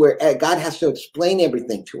place where God has to explain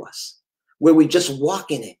everything to us, where we just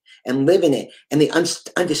walk in it and live in it, and the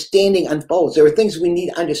understanding unfolds. There are things we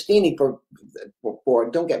need understanding for,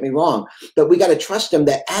 don't get me wrong, but we got to trust him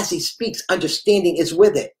that as he speaks, understanding is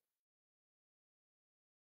with it.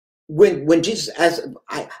 When Jesus, as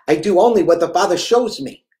I do only what the Father shows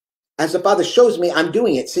me. As the Father shows me, I'm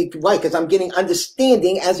doing it. See, why? Because I'm getting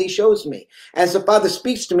understanding as he shows me. As the Father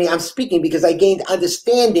speaks to me, I'm speaking because I gained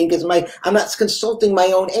understanding, because I'm not consulting my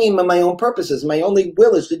own aim and my own purposes. My only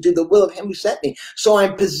will is to do the will of him who sent me. So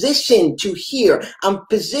I'm positioned to hear. I'm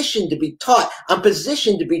positioned to be taught. I'm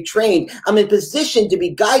positioned to be trained. I'm in position to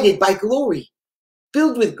be guided by glory,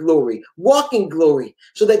 filled with glory, walking glory,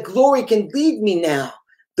 so that glory can lead me now.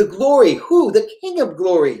 The glory, who? The King of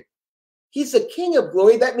glory. He's the King of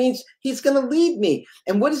glory. That means he's going to lead me.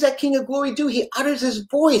 And what does that King of glory do? He utters his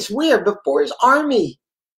voice. Where? Before his army.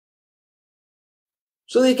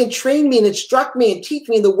 So that he can train me and instruct me and teach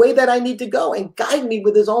me in the way that I need to go and guide me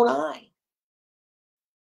with his own eye.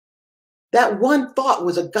 That one thought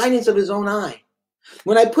was a guidance of his own eye.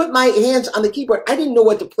 When I put my hands on the keyboard, I didn't know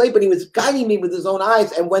what to play, but he was guiding me with his own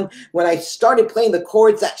eyes. And when I started playing the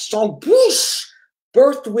chords, that song, whoosh,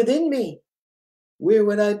 birthed within me. Where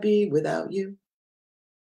would I be without you?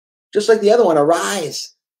 Just like the other one,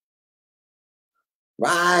 arise.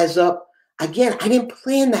 Rise up. Again, I didn't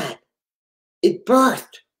plan that. It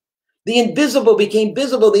birthed. The invisible became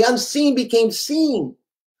visible. The unseen became seen.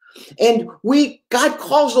 And God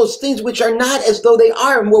calls those things which are not as though they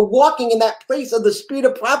are. And we're walking in that place of the spirit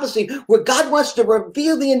of prophecy where God wants to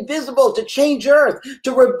reveal the invisible to change earth,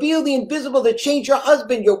 to reveal the invisible to change your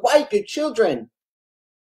husband, your wife, your children,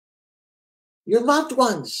 your loved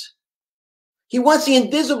ones. He wants the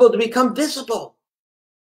invisible to become visible,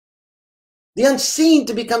 the unseen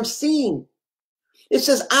to become seen. It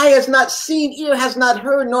says, eye has not seen, ear has not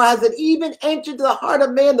heard, nor has it even entered the heart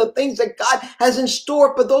of man the things that God has in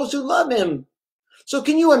store for those who love him. So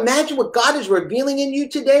can you imagine what God is revealing in you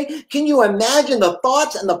today? Can you imagine the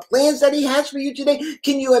thoughts and the plans that he has for you today?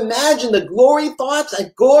 Can you imagine the glory thoughts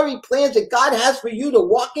and glory plans that God has for you to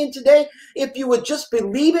walk in today? If you would just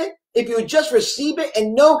believe it, if you would just receive it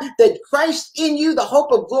and know that Christ in you, the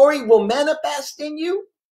hope of glory, will manifest in you.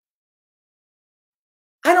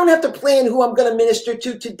 I don't have to plan who I'm going to minister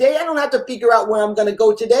to today. I don't have to figure out where I'm going to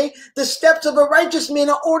go today. The steps of a righteous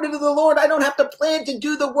man are ordered of the Lord. I don't have to plan to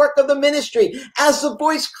do the work of the ministry. As the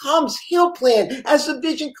voice comes, he'll plan. As the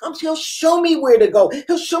vision comes, he'll show me where to go.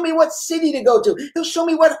 He'll show me what city to go to. He'll show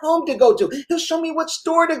me what home to go to. He'll show me what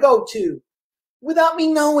store to go to without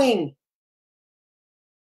me knowing.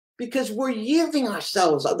 Because we're yielding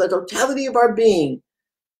ourselves, the totality of our being,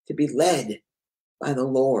 to be led by the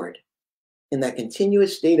Lord in that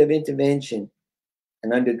continuous state of intervention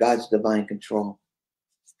and under God's divine control.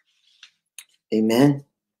 Amen.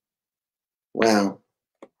 Wow.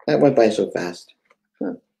 That went by so fast.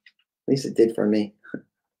 At least it did for me.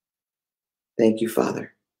 Thank you,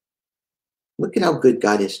 Father. Look at how good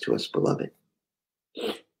God is to us, beloved.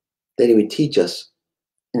 That he would teach us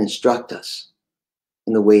and instruct us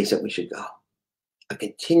in the ways that we should go. A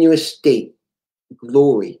continuous state,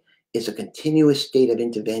 glory, is a continuous state of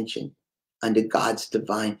intervention under God's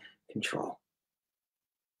divine control,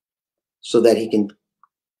 so that he can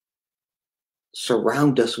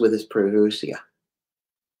surround us with his Parousia,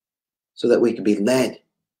 so that we can be led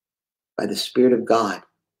by the Spirit of God.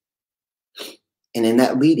 And in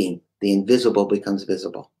that leading, the invisible becomes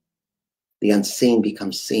visible. The unseen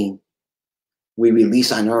becomes seen. We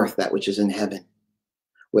release on earth that which is in heaven.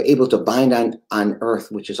 We're able to bind on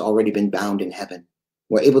earth which has already been bound in heaven.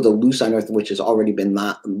 We're able to loose on earth which has already been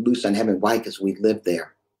loosed on heaven. Why? Because we live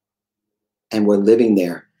there. And we're living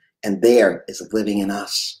there. And there is living in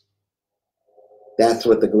us. That's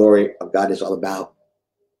what the glory of God is all about.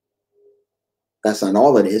 That's not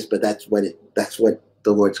all it is, but that's what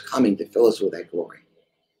the Lord's coming to fill us with that glory.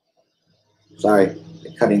 Sorry,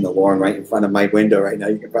 they're cutting the lawn right in front of my window right now.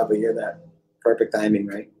 You can probably hear that. Perfect timing,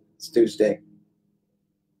 right? It's Tuesday.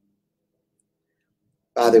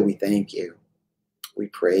 Father, we thank you. We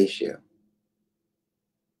praise you.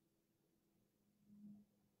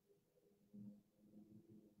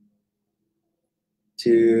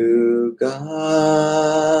 To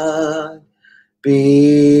God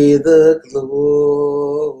be the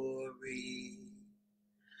glory.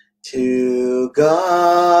 To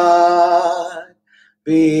God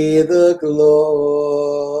be the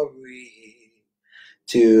glory.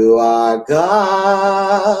 To our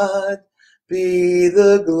God be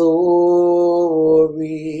the glory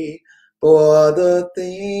for the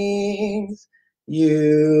things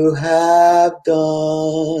you have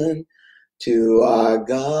done. To our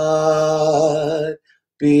God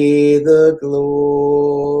be the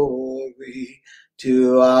glory.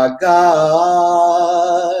 To our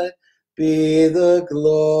God be the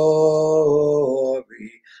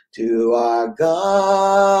glory. To our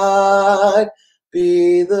God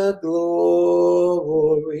be the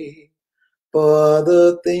glory for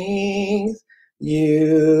the things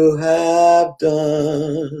you have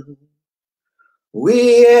done.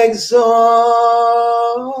 We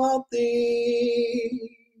exalt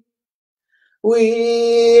thee.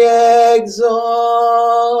 We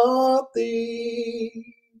exalt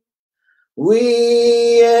thee.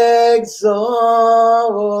 We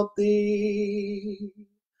exalt thee.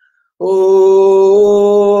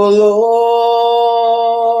 O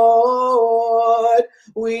Lord,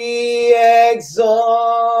 we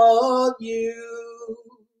exalt you.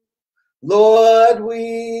 Lord,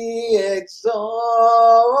 we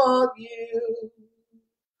exalt you.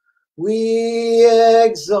 We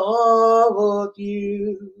exalt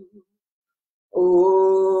you, O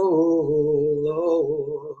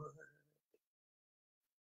Lord.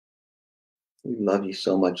 We love you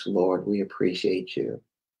so much, Lord. We appreciate you.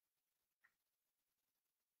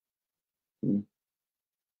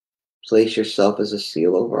 Place yourself as a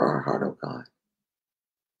seal over our heart, O God.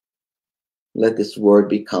 Let this word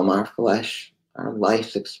become our flesh, our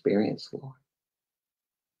life's experience, Lord.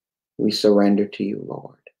 We surrender to you,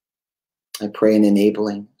 Lord. I pray an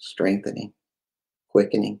enabling, strengthening,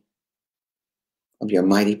 quickening of your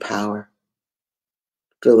mighty power.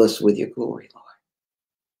 Fill us with your glory, Lord.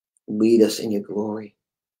 Lead us in your glory.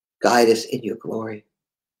 Guide us in your glory.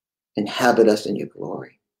 Inhabit us in your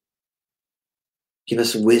glory. Give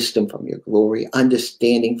us wisdom from your glory,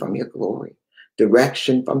 understanding from your glory,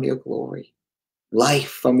 direction from your glory, life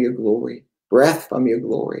from your glory, breath from your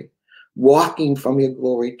glory, walking from your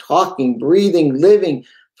glory, talking, breathing, living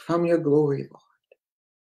from your glory, Lord,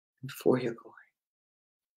 and for your glory.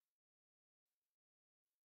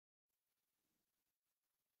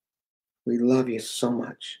 We love you so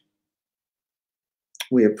much.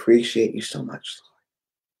 We appreciate you so much, Lord.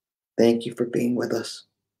 Thank you for being with us.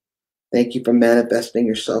 Thank you for manifesting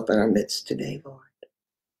yourself in our midst today, Lord.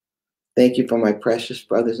 Thank you for my precious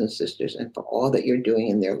brothers and sisters and for all that you're doing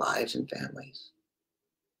in their lives and families.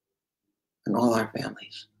 And all our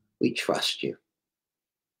families, we trust you.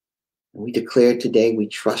 And we declare today we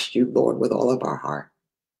trust you, Lord, with all of our heart.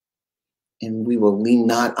 And we will lean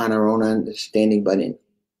not on our own understanding, but in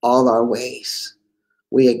all our ways,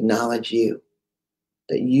 we acknowledge you,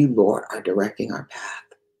 that you, Lord, are directing our path.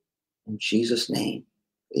 In Jesus' name,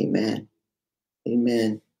 amen.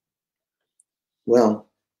 Amen. Well,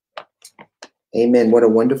 amen. What a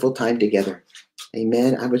wonderful time together.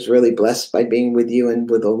 Amen. I was really blessed by being with you and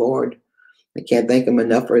with the Lord. I can't thank him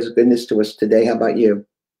enough for his goodness to us today. How about you?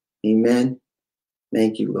 Amen.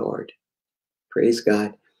 Thank you, Lord. Praise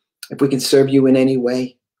God. If we can serve you in any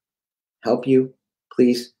way, help you,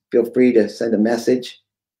 please feel free to send a message.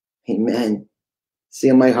 Amen.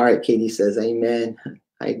 Seal my heart, Katie says, amen.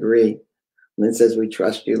 I agree. Lynn says, we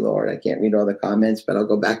trust you, Lord. I can't read all the comments, but I'll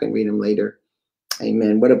go back and read them later.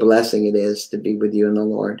 Amen. What a blessing it is to be with you in the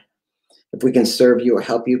Lord. If we can serve you or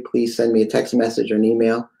help you, please send me a text message or an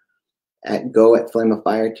email at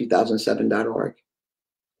go@flameofire2007.org.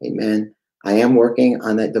 Amen. I am working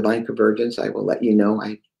on that divine convergence. I will let you know.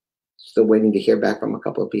 I'm still waiting to hear back from a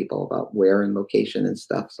couple of people about where and location and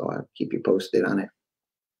stuff, so I'll keep you posted on it.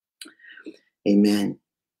 Amen.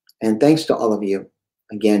 And thanks to all of you.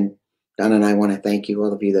 Again, Don and I want to thank you,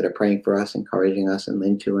 all of you that are praying for us, encouraging us, and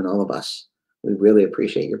Lynn too, and all of us. We really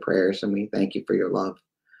appreciate your prayers, and we thank you for your love.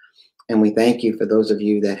 And we thank you for those of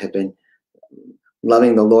you that have been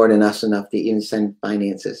loving the Lord and us enough to even send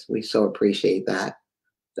finances. We so appreciate that,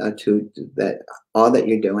 that all that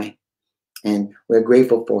you're doing. And we're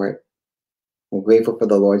grateful for it. We're grateful for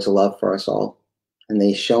the Lord's love for us all. And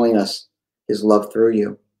He's showing us His love through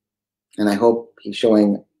you. And I hope He's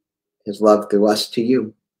showing His love through us to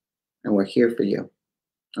you. And we're here for you.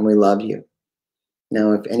 And we love you.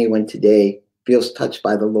 Now, if anyone today feels touched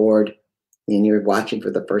by the Lord and you're watching for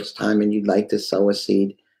the first time and you'd like to sow a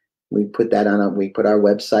seed, we put we put our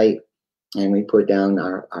website and we put down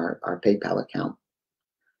our PayPal account.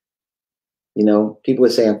 You know, people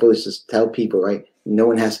would say I'm foolish to tell people, right? No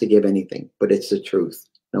one has to give anything, but it's the truth.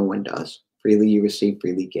 No one does. Freely you receive,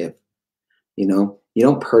 freely give. You know, you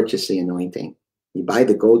don't purchase the anointing. You buy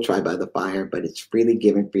the gold, try by the fire, but it's freely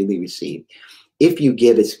given, freely received. If you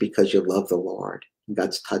give, it's because you love the Lord.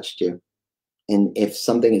 God's touched you. And if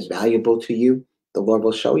something is valuable to you, the Lord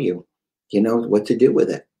will show you, you know, what to do with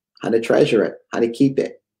it, how to treasure it, how to keep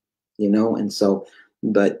it, you know. And so,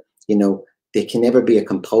 but, you know, there can never be a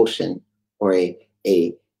compulsion or a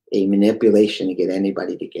manipulation to get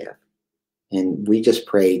anybody to give. And we just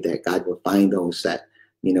pray that God will find those that,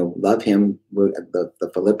 you know, love Him,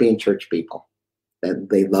 the Philippian church people, that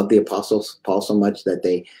they love the apostles Paul so much that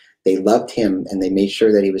they loved him and they made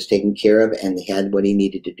sure that he was taken care of and he had what he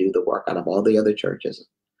needed to do the work out of all the other churches.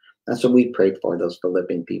 That's what we prayed for, those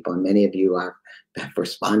Philippian people. And many of you have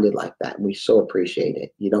responded like that. We so appreciate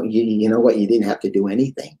it. You know what? You didn't have to do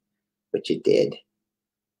anything, but you did.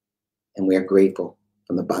 And we are grateful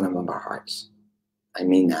from the bottom of our hearts. I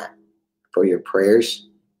mean that, for your prayers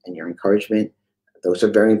and your encouragement. Those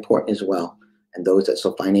are very important as well. And those that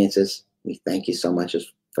sow finances, we thank you so much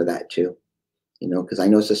for that too. You know, because I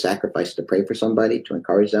know it's a sacrifice to pray for somebody, to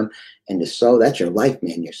encourage them, and to sow. That's your life,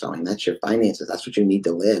 man. You're sowing. That's your finances. That's what you need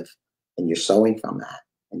to live. And you're sowing from that.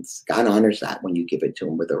 And God honors that when you give it to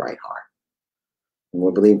Him with the right heart. And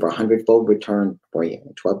we're believing for a 100-fold return for you,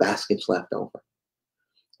 and 12 baskets left over.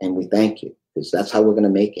 And we thank you, because that's how we're going to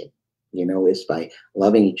make it, you know, is by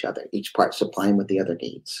loving each other, each part supplying what the other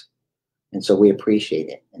needs. And so we appreciate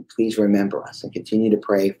it. And please remember us and continue to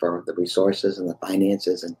pray for the resources and the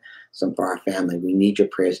finances and some for our family. We need your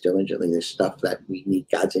prayers diligently. There's stuff that we need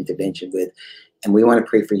God's intervention with. And we want to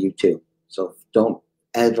pray for you too. So don't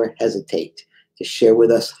ever hesitate to share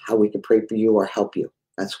with us how we can pray for you or help you.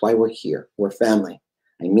 That's why we're here. We're family.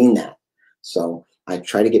 I mean that. So I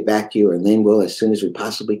try to get back to you, or Lynn will, as soon as we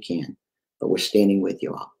possibly can. But we're standing with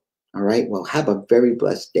you all. All right. Well, have a very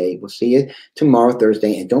blessed day. We'll see you tomorrow,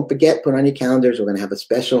 Thursday. And don't forget, put on your calendars. We're going to have a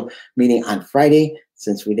special meeting on Friday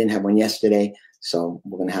since we didn't have one yesterday. So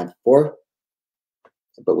we're going to have 4,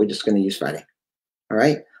 but we're just going to use Friday. All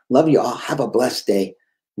right. Love you all. Have a blessed day.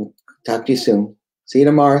 Talk to you soon. See you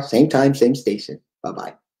tomorrow. Same time, same station.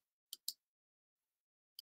 Bye-bye.